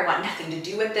partner. I want nothing to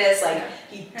do with this. Like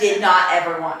he did not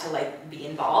ever want to like be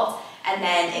involved. And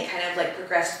then it kind of like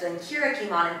progressed. Then KIERA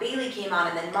came on and Bailey came on,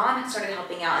 and then Mom had started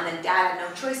helping out, and then Dad had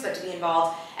no choice but to be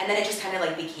involved. And then it just kind of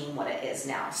like became what it is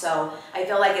now. So I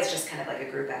feel like it's just kind of like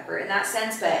a group effort in that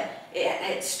sense. But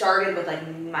it started with like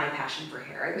my passion for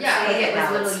hair. I would say. It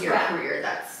was literally your career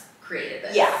that's created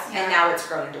this. And now it's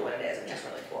grown into what it is, which is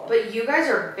really cool. But you guys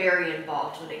are very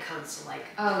involved when it comes to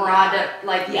like product,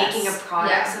 like making of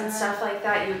products and stuff like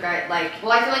that. You guys like.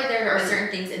 Well, I feel like there are certain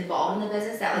things involved in the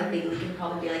business that like Bailey can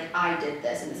probably be like, I did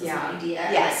this and this is my idea.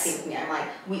 And like, same with me. I'm like,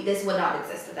 this would not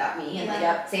exist without me. And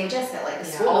like same with Jessica. Like the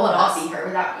school would not be her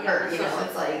without her.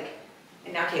 It's like.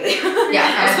 And now Kaylee.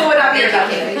 The school would not be her without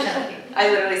Kaylee. I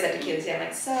literally said to Kaylee today, I'm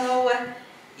like, so.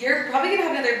 you're probably gonna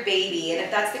have another baby, and if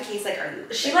that's the case, like, are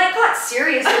you? She like got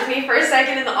serious with me for a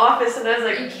second in the office, and I was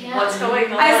like, "What's going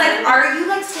on?" I was like, "Are you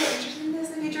like still interested in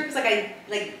this in the future?" Because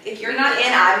if you're not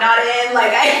in, I'm not in.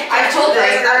 Like I've told her,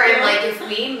 and like if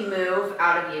we move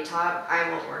out of Utah, I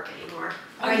won't work anymore.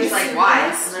 He's like, "Why?"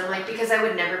 And I'm like, "Because I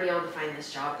would never be able to find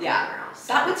this job anywhere else."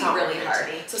 That would be really hard.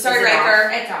 So Is sorry, it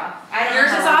Riker. It's off.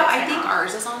 Yours is off. I think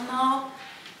ours is on though.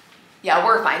 Yeah,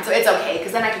 we're fine. So it's okay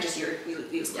because then I can just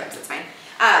use clips. It's fine.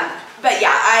 But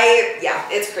yeah,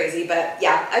 it's crazy. But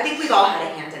yeah, I think we've all had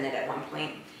a hand in it at one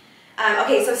point.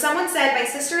 Okay, so someone said, my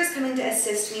sister is coming to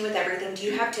assist me with everything. Do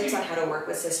you have tips on how to work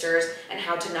with sisters and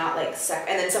how to not like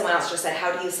and then someone else just said,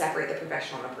 how do you separate the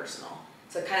professional and the personal?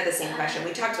 So kind of the same question.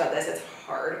 We talked about this. It's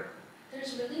hard.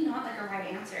 There's really not like a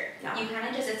right answer. No. You kind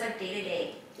of just, it's like day to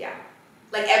day. Yeah.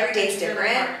 Like every day's It's really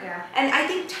different. hard, yeah. And I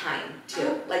think time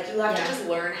too. Like you have to just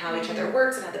learn how each other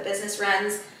works and how the business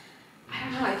runs. I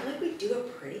don't know, I feel like we do a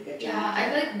pretty good job. Yeah, I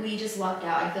feel like we just lucked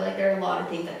out. I feel like there are a lot of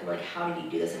things that were like, how did you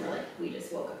do this? And we're like, we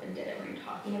just woke up and did it. What are you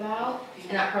talking about?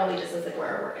 And that probably just is like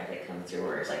where our work ethic comes through,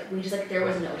 where it's like, we just like, there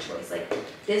was no choice. Like,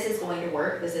 this is going to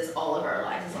work. This is all of our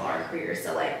lives. This is all our careers.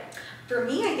 So like, for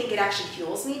me, I think it actually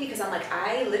fuels me because I'm like,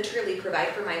 I literally provide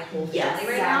for my whole family Yes,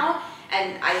 right now,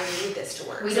 and I need this to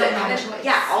work. We So don't it have kind a of, choice.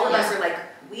 yeah, all of us are like,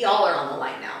 we all are on the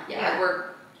line now. Yeah. Like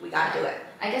we gotta do it.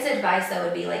 I guess advice though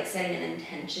would be like setting an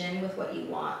intention with what you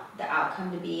want the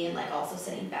outcome to be, and like also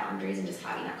setting boundaries and just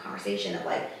having that conversation of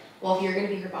like, well, if you're gonna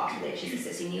be her boss, like if she's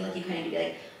assisting you, like you kind of need to be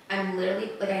like, I'm literally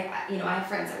like I have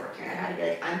friends that work here, and I had to be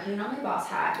like, I'm putting on my boss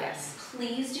hat. Yes.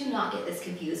 Please do not get this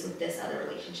confused with this other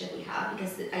relationship we have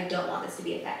because I don't want this to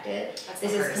be affected. That's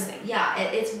this the is hardest thing. Yeah,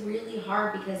 it's really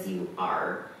hard because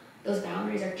those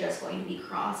boundaries are just going to be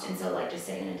crossed, and so like just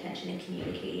setting an intention and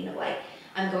communicating of like,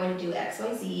 I'm going to do X,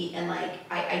 Y, Z, and like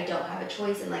I don't have a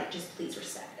choice, and like just please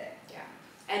respect it. Yeah.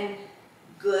 And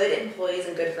good employees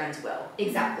and good friends will.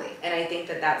 Exactly. And I think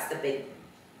that's the big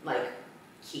like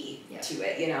key Yeah. to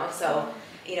it, you know. So,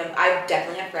 you know, I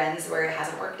definitely have friends where it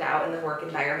hasn't worked out in the work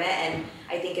environment, and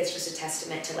I think it's just a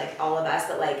testament to like all of us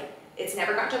that like it's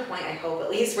never gotten to a point, I hope at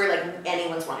least, where like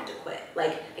anyone's wanted to quit.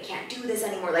 Like, I can't do this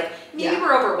anymore. Like maybe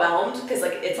we're overwhelmed because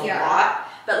like it's a lot,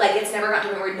 but like it's never gotten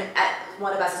to a point where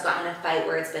one of us has gotten in a fight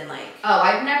where it's been like, oh,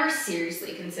 I've never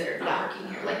seriously considered not working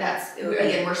here. Like that's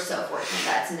again, we're so fortunate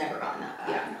that's never gotten that bad.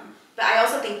 Yeah. But I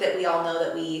also think that we all know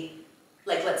that we,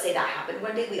 like, let's say that happened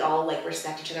one day, we all like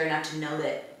respect each other enough to know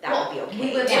that would be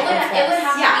okay. It would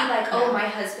have to be like, oh, my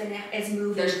husband is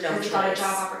moving. There's no because he got a choice.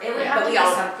 job offer. It would have to be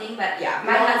something, but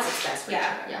my husband's best for each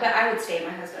other. But I would stay.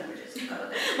 My husband would just go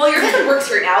there. Well, your husband works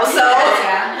here now, so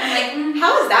I'm like,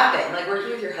 how has that been? Like working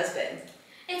with your husband?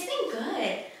 It's been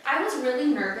good. I was really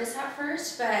nervous at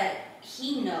first, but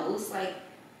he knows like,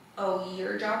 oh,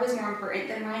 your job is more important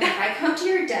than mine. If I come to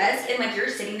your desk and like you're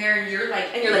sitting there and you're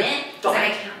like, don't. I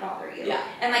can't bother you. Yeah.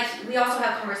 And like we also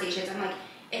have conversations. I'm like,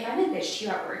 if I'm a bitch to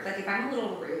you at work, like if I'm a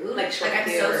little rude, like I'm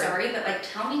so sorry, but like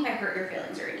tell me if I hurt your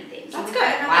feelings or anything. So that's good.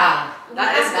 Wow.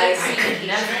 That is nice.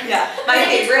 Yeah. My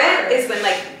favorite is when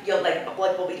like you'll like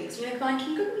we'll be doing something like, Vaughn,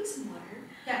 can you go get me some water?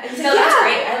 Yeah. And No, that's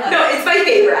great. I love it. No, it's my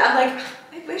favorite. I'm like,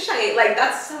 I wish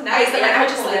that's so nice. Like I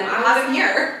just like have him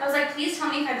here. I was like, please tell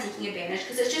me if I'm taking advantage,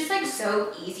 because it's just like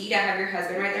so easy to have your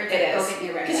husband right there. It is. Go get me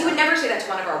a Because you would never say that to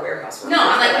one of our warehouse workers. No,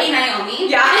 I'm like, hey Naomi.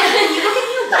 Yeah. Can you go get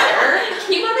me a water?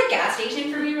 Can you go to the gas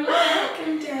station for me real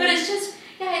quick? But it's just,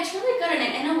 it's really good,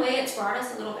 and in a way, it's brought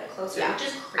us a little bit closer. Yeah. Which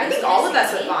is crazy. I think all of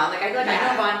us with Vaughn. Like I feel like I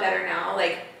know Vaughn better now.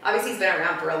 Like obviously he's been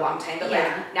around for a long time, but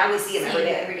like now we see him every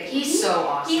day. He's so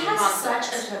awesome. He has such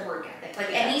a good work ethic.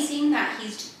 Like anything that he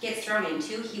gets thrown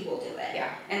into, he will do it.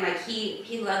 Yeah. And like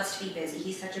he loves to be busy.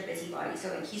 He's such a busybody, so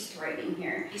like he's thriving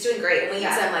here. He's doing great. And we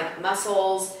use him like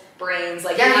muscles, brains,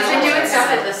 like he's been doing stuff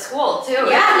at the school too.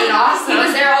 Yeah, awesome. He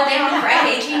was there all day on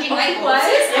Friday changing light bulbs.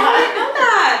 Yeah, I didn't know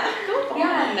that. Go Vaughn.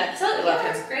 Yeah. So I love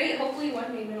him. it's great. Hopefully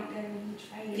one day we don't get a huge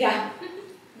fight. Yeah.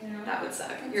 You know. That would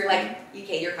suck. You're like,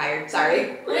 okay, you're fired.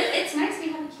 Sorry. Well, it's nice.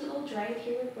 We have a cute little drive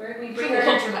here with work. We bring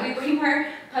our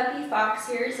puppy Fox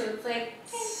here, so it's like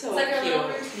So it's like cute. a little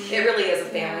routine. It really is a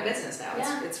family business now.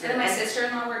 Yeah. It's And really then my nice.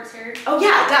 sister-in-law works here. Oh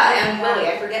yeah, duh. And Yeah. Lily,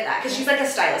 I forget that because she's like a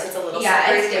stylist. It's a little Yeah,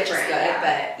 separate, it's which is different, good. yeah.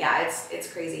 But yeah,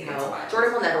 it's crazy how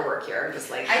Jordan will never work here. I'm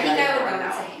just like, I think I would go go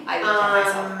insane. I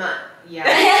would kill myself. Yeah.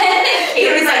 He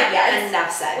was like, yes.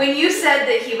 Enough said. When you said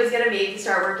that he was gonna maybe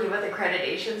start working with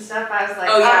accreditation stuff, I was like,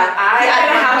 oh yeah, I'm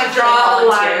gonna have to draw the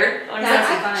line.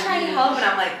 I'm trying to help, and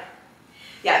I'm like,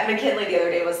 yeah. McKinley the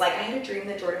other day was like, I had a dream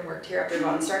that Jordan worked here after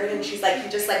Vaughn started, and she's like, he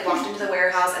just like walked into the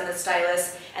warehouse and the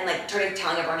stylist and like started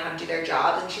telling everyone how to do their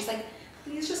jobs, and she's like,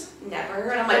 please just never.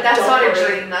 And I'm like, but that's don't not worry. a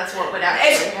dream. That's what would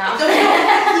actually happen.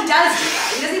 He does do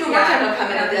that. He doesn't even more time will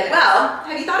come in and be like, well,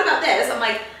 have you thought about this? I'm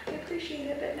like, I appreciate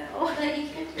it, but no. But you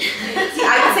can't do it. See,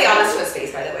 I would say all this to his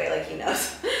face, by the way, like he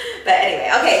knows. But anyway,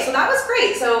 okay, so that was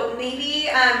great. So maybe,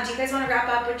 do you guys want to wrap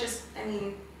up with just, I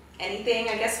mean, anything?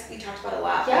 I guess we talked about a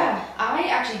lot. Yeah, I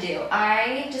actually do.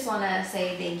 I just want to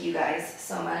say thank you guys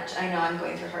so much. I know I'm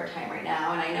going through a hard time right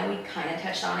now, and I know we kind of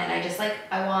touched on it. And I just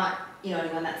I want,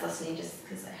 anyone that's listening, just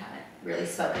because I haven't really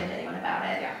spoken to anyone about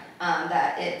it,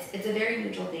 that it's a very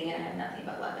mutual thing, and I have nothing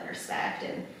but love and respect.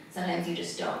 And sometimes you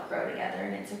just don't grow together,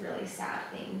 and it's a really sad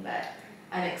thing. But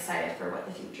I'm excited for what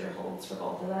the future holds for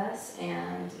both of us.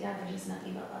 And yeah, there's just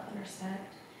nothing but love and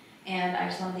respect. And I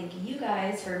just want to thank you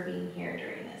guys for being here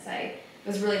during this. It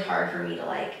was really hard for me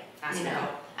to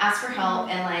ask for help,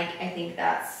 and I think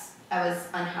I was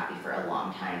unhappy for a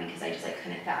long time because I just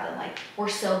couldn't fathom we're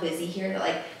so busy here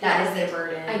that that is the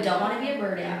burden. I don't want to be a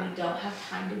burden. Yeah. We don't have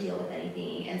time to deal with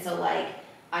anything, and so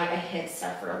I hid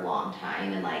stuff for a long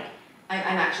time, and I'm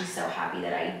actually so happy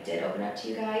that I did open up to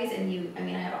you guys, and I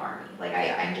have an army.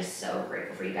 I'm just so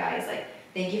grateful for you guys.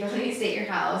 Thank you for letting me stay at your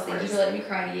house. Thank you for letting me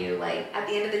cry to you. At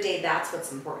the end of the day, that's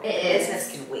what's important. The business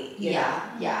can wait.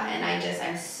 Yeah. And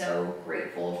I'm so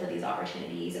grateful for these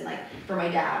opportunities, and for my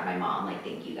dad, my mom.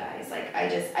 Thank you guys.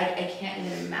 I can't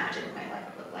even imagine what my life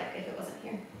would look like if it wasn't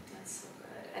here. That's so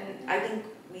good. And I think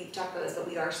we've talked about this, but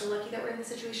we are so lucky that we're in this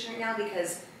situation right now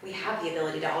because we have the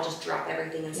ability to all just drop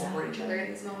everything and support each other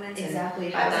in these moments. Exactly.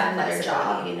 Have that another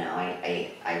job.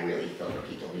 I really feel for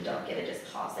people who don't get to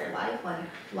just pause their life when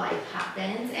life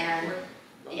happens, and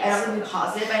I don't even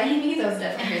pause it by any means. I was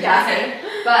definitely here that day,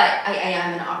 but I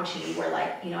am in an opportunity where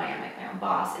I am my own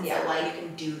boss, and so you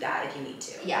can do that if you need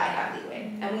to. Yeah, I have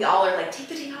leeway, and we all are take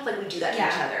the day off. We do that to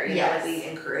each other. You know, we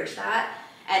encourage that,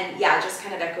 and just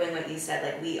kind of echoing what you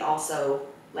said. We also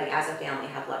as a family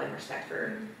have love and respect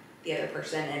for the other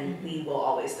person, and we will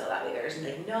always feel that way. There's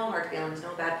no hard feelings,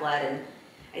 no bad blood, and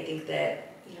I think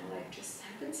that life just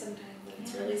happens sometimes, and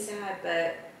it's really sad,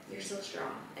 but you're still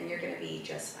strong, and you're gonna be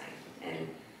just fine. And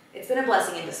it's been a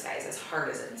blessing in disguise, as hard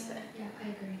as it's been. Yeah, I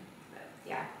agree. But,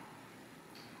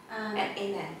 and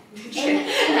amen. Amen.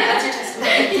 That's your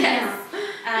testimony. Yes.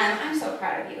 I'm so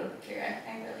proud of you, KIERA.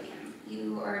 I really am.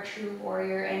 You are a true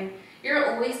warrior, and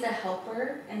you're always the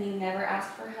helper, and you never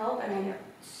ask for help, and I'm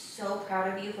so proud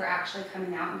of you for actually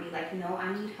coming out and be no,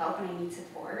 I need help and I need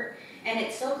support. And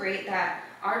it's so great that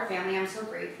our family, I'm so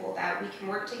grateful that we can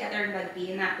work together and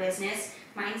be in that business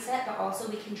mindset, but also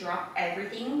we can drop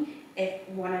everything if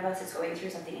one of us is going through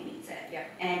something and needs it. Yeah.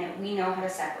 And we know how to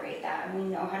separate that, and we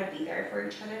know how to be there for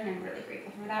each other, and I'm really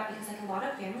grateful for that because a lot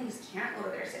of families can't go to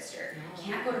their sister,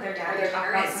 can't go to their dad and talk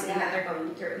about something that they're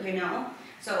going through,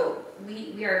 So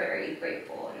we are very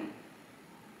grateful, and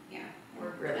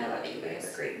we're really lucky. We have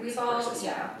a great we've all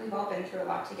been through a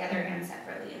lot together and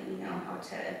separately, and we know how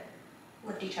to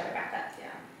lift each other back up.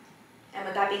 Yeah. And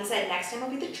with that being said, next time will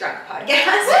be the drunk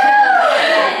podcast.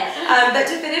 But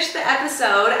to finish the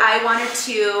episode, I wanted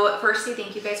to first say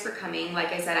thank you guys for coming.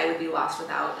 Like I said, I would be lost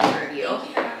without either of you. Thank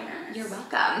you for having us. You're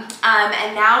welcome.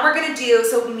 And now we're going to do,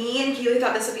 so me and Keely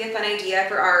thought this would be a fun idea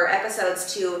for our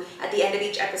episodes to, at the end of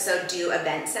each episode, do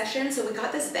event sessions. So we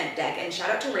got this vent deck, and shout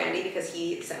out to Randy because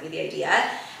he sent me the idea.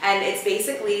 And it's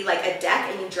basically a deck,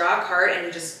 and you draw a card and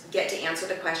you just get to answer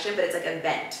the question, but it's a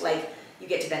vent. You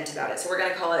get to vent about it. So we're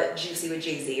going to call it Juicy with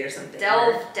Jay-Z or something.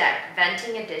 Delve deck,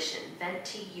 venting edition. Vent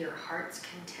to your heart's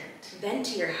content. Vent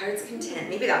to your heart's content.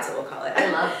 Maybe that's what we'll call it.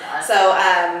 I love that. So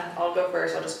I'll go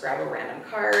first. I'll just grab a random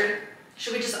card.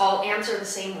 Should we just all answer the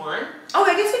same one? Oh,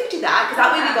 I guess we could do that, because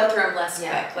that way we go through them less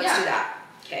quick. Let's do that.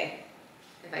 Okay.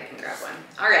 If I can grab one.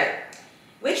 All right.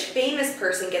 Which famous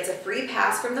person gets a free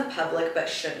pass from the public but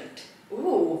shouldn't?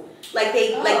 Ooh. Like they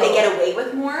get away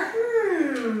with more?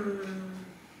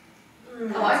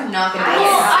 Oh, I'm not gonna.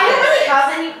 I don't really have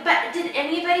any. But did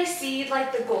anybody see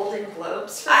the Golden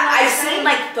Globes? I've seen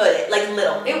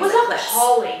little. It was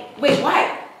appalling. Wait,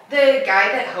 why? The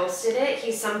guy that hosted it,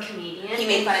 he's some comedian. He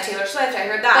made fun of Taylor Swift. I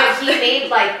heard that. But he made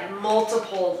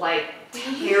multiple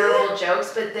terrible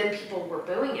jokes. But then people were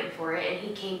booing him for it, and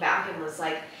he came back and was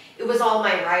like, "It was all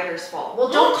my writer's fault." Well,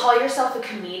 don't call yourself a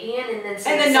comedian and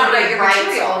then not write your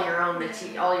material. all your own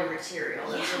all your material.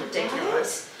 That's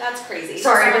ridiculous. What? That's crazy.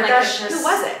 Sorry, but that's just. Who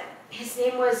was it? His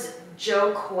name was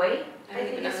Joe Coy. I don't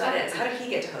even know who that is. How did he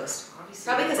get to host?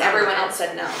 Probably because everyone else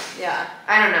said no. Yeah.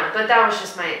 I don't know, but that was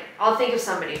just I'll think of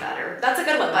somebody better. That's a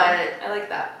good one, though. I like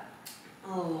that.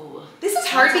 Oh. This is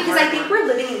hard because I think we're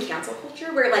living in cancel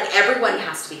culture where everyone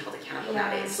has to be held accountable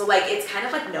nowadays. So it's kind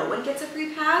of no one gets a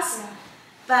free pass. Yeah.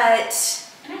 But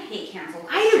and I hate cancel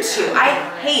culture. I do too. I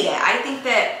hate it. I think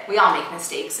that we all make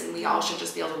mistakes and we all should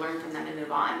just be able to learn from them and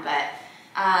move on. But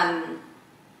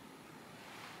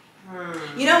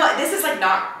You know what? This is like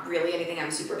not really anything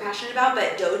I'm super passionate about,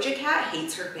 but Doja Cat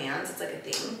hates her fans. It's like a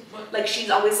thing. Like she's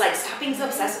always like, stop being so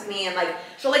obsessed with me, and like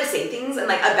she'll like say things and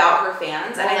like about her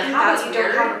fans, and I think that's you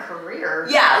weird. don't have a career.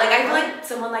 Yeah, like I feel like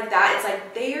someone like that, it's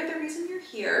like they are the reason you're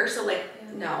here. So like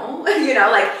no, you know,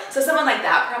 like so someone like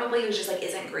that probably who's just like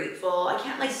isn't grateful. I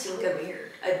can't like think of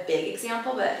a big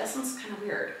example, but that sounds kind of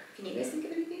weird. Can you guys think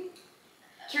of anything?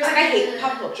 Kira's like, I hate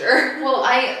pop culture. Well,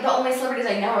 the only celebrities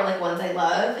I know are like ones I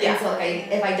love, and so like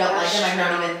if I don't like them, I'm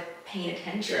not even paying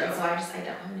attention. True. So I don't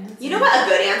have an answer. You know what a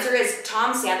good answer is?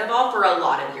 Tom Sandoval for a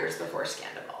lot of years before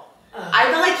Scandal.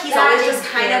 I feel like he's always just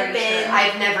kind of been. True.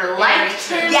 I've never liked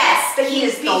him. Yes, but he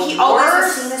always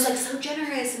was seen as like so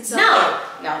generous and so.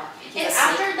 No. It's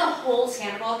after the whole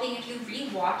Sandoval thing, if you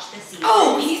rewatch the season.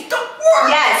 Oh, he's the worst!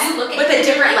 Yes, you look at with a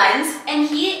different lens. And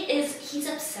he's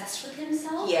obsessed with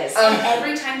himself. Yes. And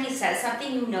every time he says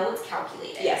something, you know it's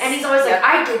calculated. Yes. And he's always like,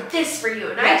 I did this for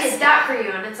you, and I did that for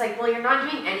you. And it's like, well, you're not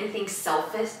doing anything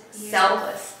selflessly.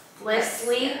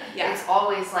 Yeah. It's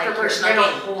always like, for personal you're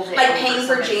gonna gain. hold it like over paying for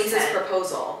somebody's James's head.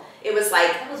 proposal. It was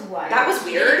like, That was wild. That was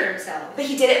He did it weird. for himself. But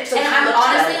he did it. So and I'm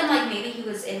I'm like, maybe he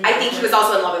was in. I think he was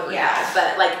also in love with Rihanna, Yeah.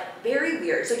 but like very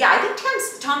weird. So yeah, I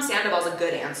think Tom Sandoval's a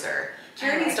good answer.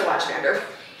 Kira needs to watch Vanderpump.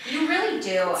 You really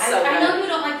do. So I know you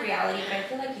don't like reality, but I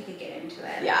feel like you could get into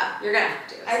it. Yeah, you're gonna have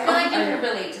to. I feel like you could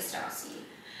relate to Stassi.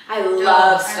 I love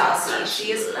I love Stassi. her.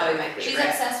 She is probably my favorite. She's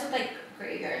obsessed with like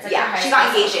graveyards. Like Yeah, her she high got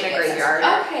school engaged in a obsessed graveyard.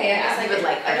 with- Okay, I guess I would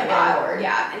like that a get lot. on board.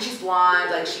 Yeah, and she's blonde.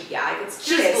 Like she She's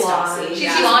blonde. Stassi. She's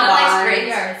yeah. blonde and likes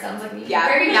graveyard. Sounds like me. Yeah.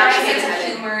 Very Now dry she's sense of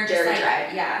independent. humor. Just Very like, dry.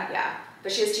 Yeah. Yeah,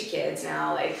 but she has 2 kids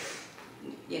now. Like,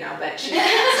 you know, but she's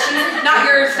not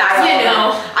your style. You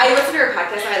know. I listen to her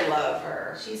podcast. And I love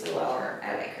her. She's I cool. love her.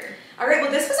 I like her. All right,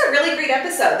 well, this was a really great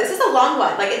episode. This is a long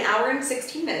one, like an hour and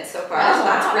 16 minutes so far. Oh, so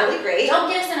that's wow. really great. Don't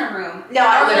get us in a room. No,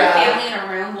 I Our would little family in a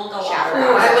room. We'll go Shower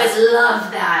off. hour. I would love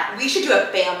that. We should do a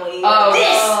family.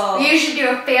 Oh. You should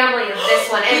do a family of this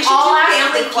one, We and should all do ask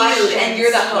Family the Feud, questions. and you're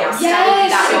the host. Yes, that would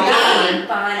be that fun. would be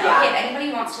fun. Yeah. Okay, if anybody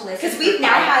wants to listen, Because we've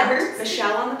now had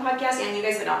Michelle on the podcast, and you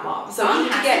guys have not Mom. So we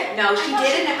need to get she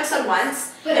did an episode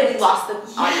once, but we lost the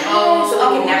audio, so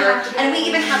we can never. And we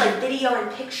even had like video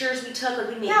and pictures we took. Like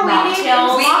we made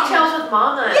mocktails. Mocktails with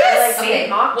Mama. Yes. Like, Okay,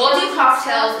 mocktails. we'll do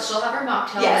cocktails. She'll have her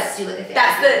mocktail. Yes. Let's do like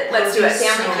a Let's do it.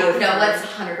 Family Feud. No, let's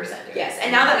 100% do it. Yes,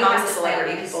 and now that We Mom's have a to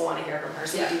celebrity, plan this. people want to hear from her,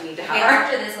 so Yeah. we do need to have Okay, her.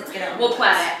 after this, let's get on. We'll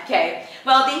plan it. Okay.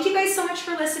 Well, thank you guys so much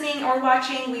for listening or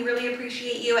watching. We really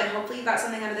appreciate you, and hopefully you got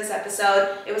something out of this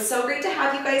episode. It was so great to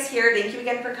have you guys here. Thank you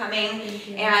again for coming. Thank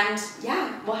you. And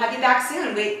yeah, we'll have you back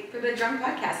soon. Wait for the Drunk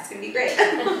Podcast. It's going to be great.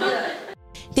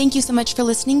 Thank you so much for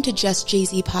listening to Just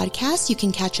Jay-Z Podcast. You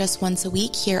can catch us once a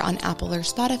week here on Apple or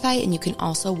Spotify, and you can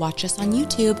also watch us on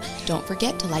YouTube. Don't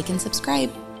forget to like and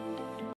subscribe.